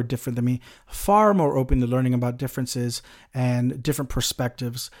people who are different than me, far more open to learning about differences and different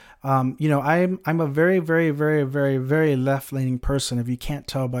perspectives. I'm a very, very, very, very, very left-leaning person, if you can't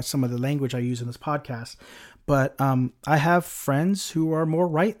tell by some of the language I use in this podcast. But I have friends who are more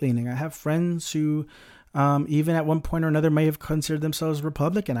right-leaning. I have friends who even at one point or another may have considered themselves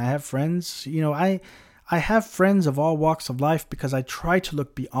Republican. I have friends, I have friends of all walks of life because I try to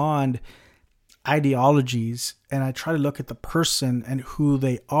look beyond ideologies and I try to look at the person and who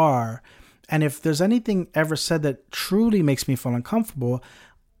they are. And if there's anything ever said that truly makes me feel uncomfortable,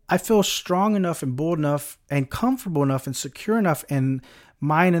 I feel strong enough and bold enough and comfortable enough and secure enough in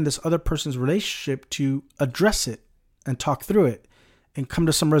mine and this other person's relationship to address it and talk through it and come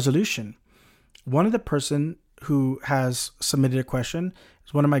to some resolution. One of the person who has submitted a question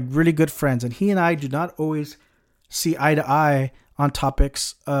is one of my really good friends, and he and I do not always see eye to eye on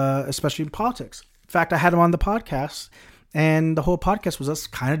topics, especially in politics. In fact, I had him on the podcast, and the whole podcast was us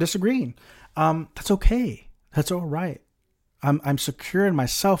kind of disagreeing. That's okay. That's all right. I'm secure in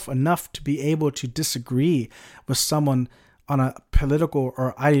myself enough to be able to disagree with someone on a political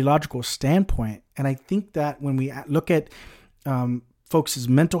or ideological standpoint. And I think that when we look at folks'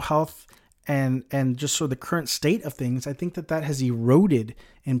 mental health and just sort of the current state of things, I think that has eroded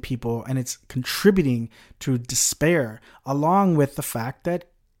in people, and it's contributing to despair, along with the fact that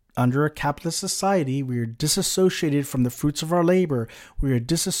under a capitalist society, we are disassociated from the fruits of our labor. We are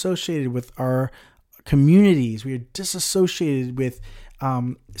disassociated with our communities. We are disassociated with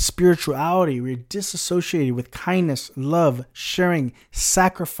spirituality. We are disassociated with kindness, love, sharing,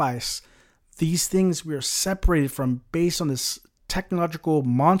 sacrifice. These things we are separated from based on this technological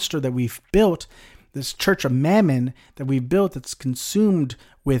monster that we've built, this church of mammon that we've built that's consumed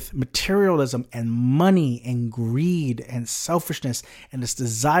with materialism and money and greed and selfishness and this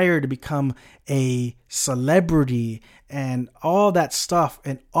desire to become a celebrity and all that stuff.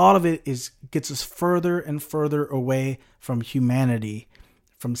 And all of it gets us further and further away from humanity,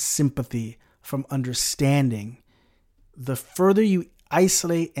 from sympathy, from understanding. The further you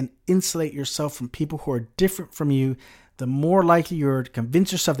isolate and insulate yourself from people who are different from you, the more likely you're to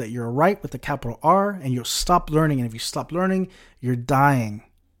convince yourself that you're right with the capital R, and you'll stop learning. And if you stop learning, you're dying.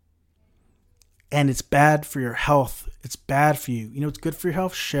 And it's bad for your health. It's bad for you. You know what's good for your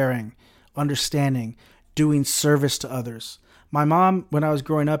health? Sharing, understanding, doing service to others. My mom, when I was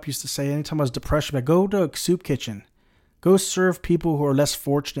growing up, used to say anytime I was depressed, she'd be like, go to a soup kitchen. Go serve people who are less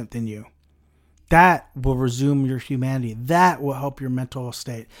fortunate than you. That will resume your humanity. That will help your mental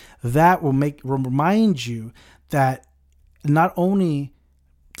state. That will remind you that not only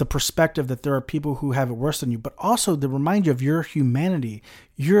the perspective that there are people who have it worse than you, but also to remind you of your humanity,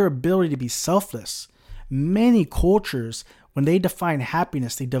 your ability to be selfless. Many cultures, when they define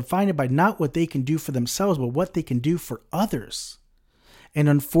happiness, they define it by not what they can do for themselves, but what they can do for others. And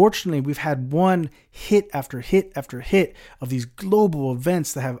unfortunately, we've had one hit after hit after hit of these global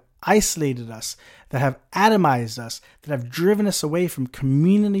events that have isolated us, that have atomized us, that have driven us away from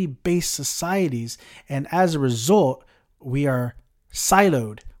community-based societies. And as a result, we are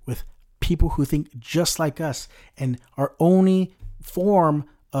siloed with people who think just like us. And our only form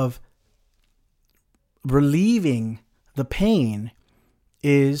of relieving the pain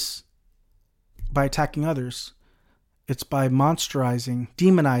is by attacking others. It's by monsterizing,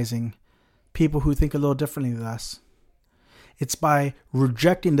 demonizing people who think a little differently than us. It's by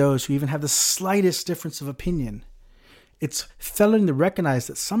rejecting those who even have the slightest difference of opinion. It's failing to recognize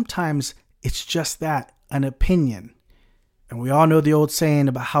that sometimes it's just that, an opinion. And we all know the old saying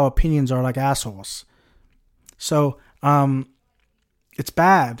about how opinions are like assholes. So it's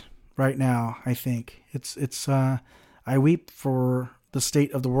bad right now, I think. I weep for the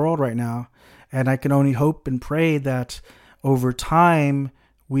state of the world right now. And I can only hope and pray that over time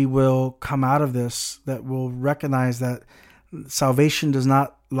we will come out of this, that we'll recognize that salvation does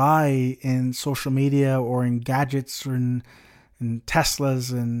not lie in social media or in gadgets or in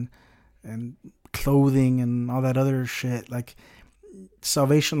Teslas and clothing and all that other shit. Like,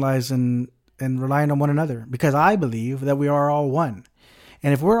 salvation lies in relying on one another, because I believe that we are all one.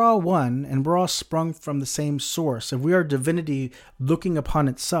 And if we're all one and we're all sprung from the same source, if we are divinity looking upon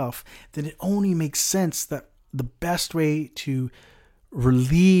itself, then it only makes sense that the best way to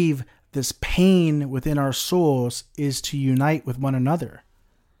relieve this pain within our souls is to unite with one another.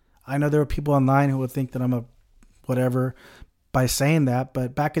 I know there are people online who would think that I'm a whatever, by saying that,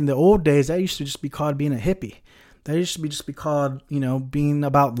 but back in the old days, that used to just be called being a hippie. That used to just be called, being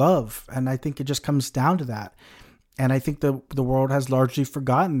about love. And I think it just comes down to that. And I think the world has largely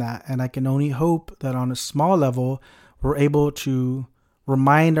forgotten that. And I can only hope that on a small level, we're able to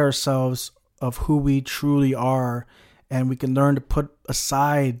remind ourselves of who we truly are. And we can learn to put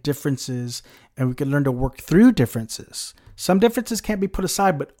aside differences, and we can learn to work through differences. Some differences can't be put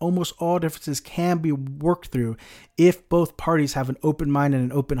aside, but almost all differences can be worked through if both parties have an open mind and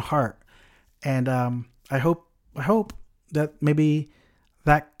an open heart. And I hope that maybe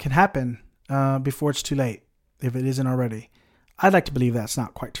that can happen before it's too late, if it isn't already. I'd like to believe that's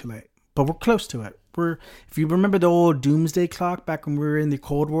not quite too late, but we're close to it. If you remember the old doomsday clock back when we were in the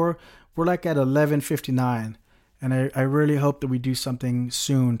Cold War, we're like at 11:59. And I really hope that we do something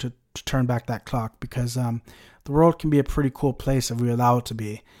soon to turn back that clock, because the world can be a pretty cool place if we allow it to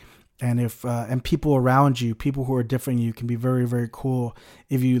be. And and people around you, people who are different than you, can be very, very cool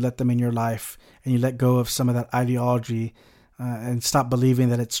if you let them in your life and you let go of some of that ideology and stop believing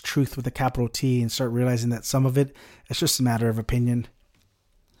that it's truth with a capital T, and start realizing that some of it is just a matter of opinion.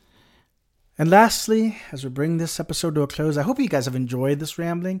 And lastly, as we bring this episode to a close, I hope you guys have enjoyed this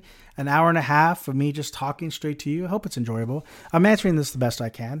rambling. An hour and a half of me just talking straight to you. I hope it's enjoyable. I'm answering this the best I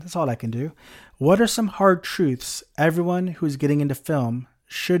can. That's all I can do. What are some hard truths everyone who's getting into film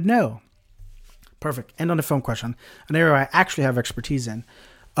should know? Perfect. End on a film question. An area I actually have expertise in.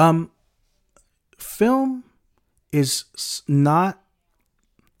 Film is not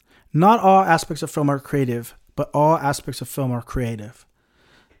all aspects of film are creative, but all aspects of film are creative.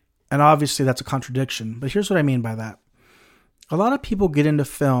 And obviously that's a contradiction, but here's what I mean by that. A lot of people get into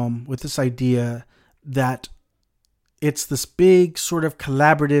film with this idea that it's this big sort of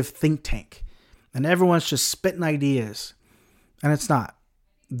collaborative think tank and everyone's just spitting ideas, and it's not.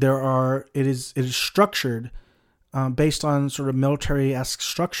 It is structured based on sort of military-esque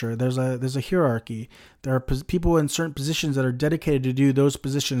structure. There's a hierarchy. There are people in certain positions that are dedicated to do those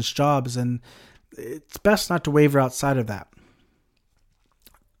positions' jobs, and it's best not to waver outside of that.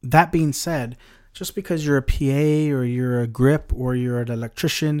 That being said, just because you're a PA or you're a grip or you're an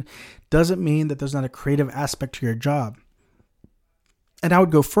electrician doesn't mean that there's not a creative aspect to your job. And I would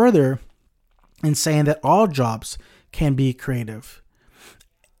go further in saying that all jobs can be creative.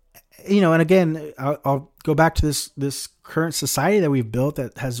 And again, I'll go back to this current society that we've built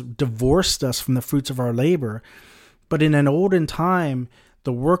that has divorced us from the fruits of our labor. But in an olden time,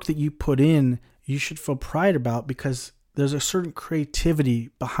 the work that you put in, you should feel pride about, because there's a certain creativity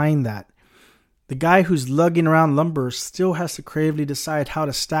behind that. The guy who's lugging around lumber still has to creatively decide how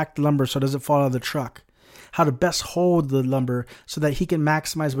to stack the lumber so it doesn't fall out of the truck, how to best hold the lumber so that he can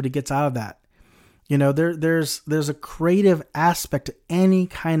maximize what he gets out of that. There's a creative aspect to any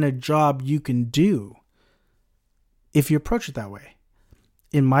kind of job you can do if you approach it that way.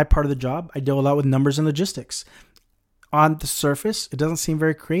 In my part of the job, I deal a lot with numbers and logistics. On the surface, it doesn't seem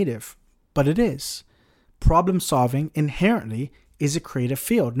very creative, but it is. Problem solving inherently is a creative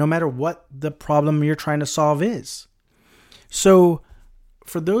field, no matter what the problem you're trying to solve is. So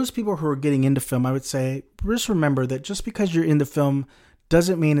for those people who are getting into film, I would say, just remember that just because you're into film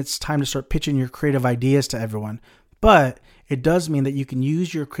doesn't mean it's time to start pitching your creative ideas to everyone. But it does mean that you can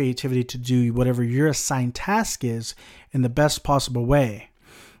use your creativity to do whatever your assigned task is in the best possible way.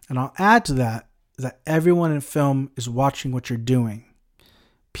 And I'll add to that everyone in film is watching what you're doing.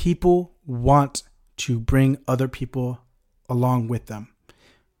 People want to bring other people along with them.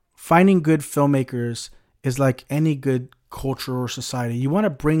 Finding good filmmakers is like any good culture or society. You want to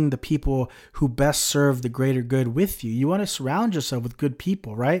bring the people who best serve the greater good with you. You want to surround yourself with good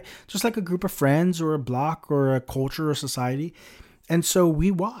people, right? Just like a group of friends or a block or a culture or society. And so we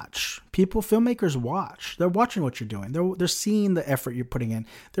watch. Filmmakers watch. They're watching what you're doing. They're seeing the effort you're putting in.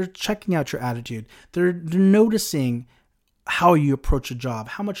 They're checking out your attitude. They're noticing how you approach a job,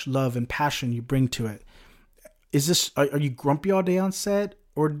 how much love and passion you bring to it. Are you grumpy all day on set,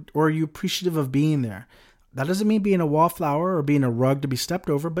 or are you appreciative of being there? That doesn't mean being a wallflower or being a rug to be stepped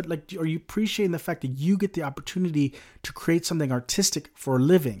over, but are you appreciating the fact that you get the opportunity to create something artistic for a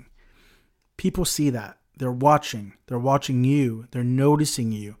living? People see that. They're watching you. They're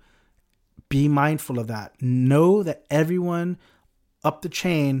noticing you. Be mindful of that. Know that everyone up the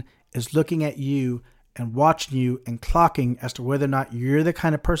chain is looking at you and watching you and clocking as to whether or not you're the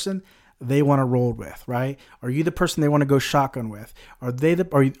kind of person they want to roll with, right? Are you the person they want to go shotgun with?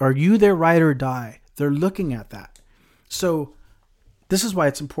 Are you their ride or die? They're looking at that. So This is why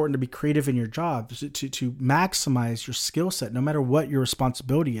it's important to be creative in your job, to maximize your skill set, no matter what your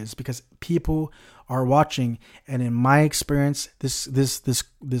responsibility is, because people are watching. And in my experience, this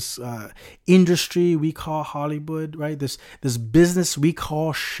industry we call Hollywood, right? This business we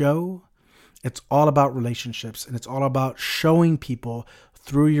call show, it's all about relationships, and it's all about showing people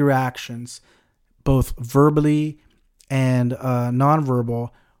through your actions, both verbally and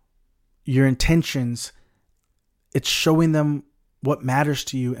nonverbal, your intentions. It's showing them what matters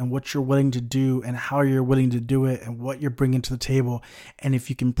to you and what you're willing to do and how you're willing to do it and what you're bringing to the table. And if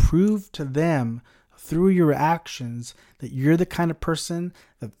you can prove to them through your actions that you're the kind of person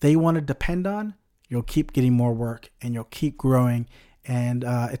that they want to depend on, you'll keep getting more work and you'll keep growing. And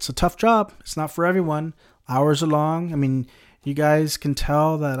it's a tough job. It's not for everyone. Hours are long. I mean, you guys can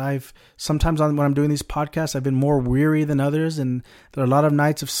tell that I've sometimes when I'm doing these podcasts, I've been more weary than others. And there are a lot of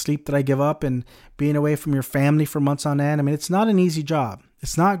nights of sleep that I give up and being away from your family for months on end. I mean, it's not an easy job.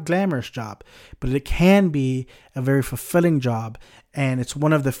 It's not a glamorous job, but it can be a very fulfilling job. And it's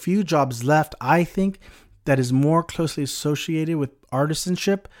one of the few jobs left, I think, that is more closely associated with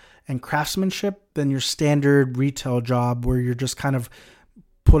artisanship and craftsmanship than your standard retail job where you're just kind of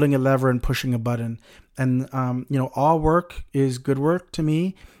pulling a lever and pushing a button. And, all work is good work to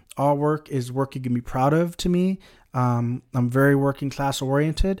me. All work is work you can be proud of to me. I'm very working class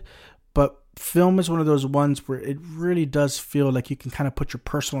oriented, but film is one of those ones where it really does feel like you can kind of put your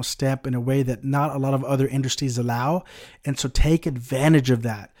personal stamp in a way that not a lot of other industries allow. And so take advantage of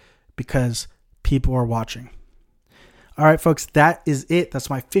that because people are watching. All right, folks, that is it. That's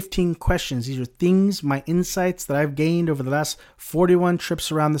my 15 questions. These are things, my insights that I've gained over the last 41 trips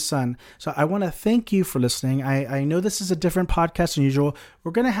around the sun. So I want to thank you for listening. I know this is a different podcast than usual.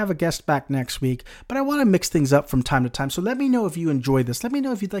 We're going to have a guest back next week, but I want to mix things up from time to time. So let me know if you enjoyed this. Let me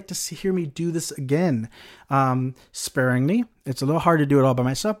know if you'd like to hear me do this again, sparingly. It's a little hard to do it all by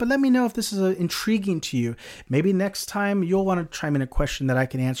myself, but let me know if this is intriguing to you. Maybe next time you'll want to chime in a question that I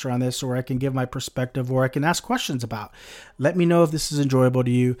can answer on this, or I can give my perspective, or I can ask questions about. Let me know if this is enjoyable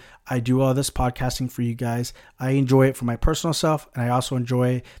to you. I do all this podcasting for you guys. I enjoy it for my personal self, and I also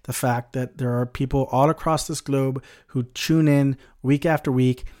enjoy the fact that there are people all across this globe who tune in week after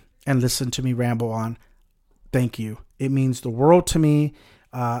week and listen to me ramble on. Thank you. It means the world to me.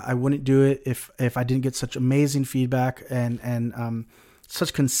 I wouldn't do it if I didn't get such amazing feedback and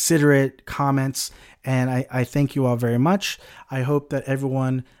such considerate comments. And I thank you all very much. I hope that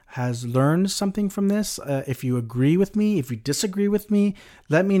everyone has learned something from this. If you agree with me, if you disagree with me,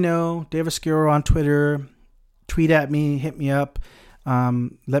 let me know. Dave Oscuro on Twitter. Tweet at me. Hit me up.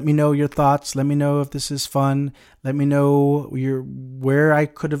 Let me know your thoughts. Let me know if this is fun. Let me know where I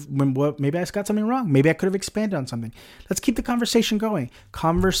could have, maybe I got something wrong. Maybe I could have expanded on something. Let's keep the conversation going.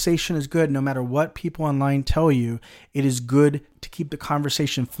 Conversation is good. No matter what people online tell you, it is good to keep the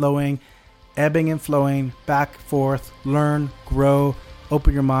conversation flowing, ebbing and flowing, back, forth, learn, grow,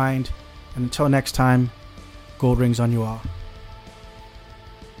 open your mind. And until next time, gold rings on you all.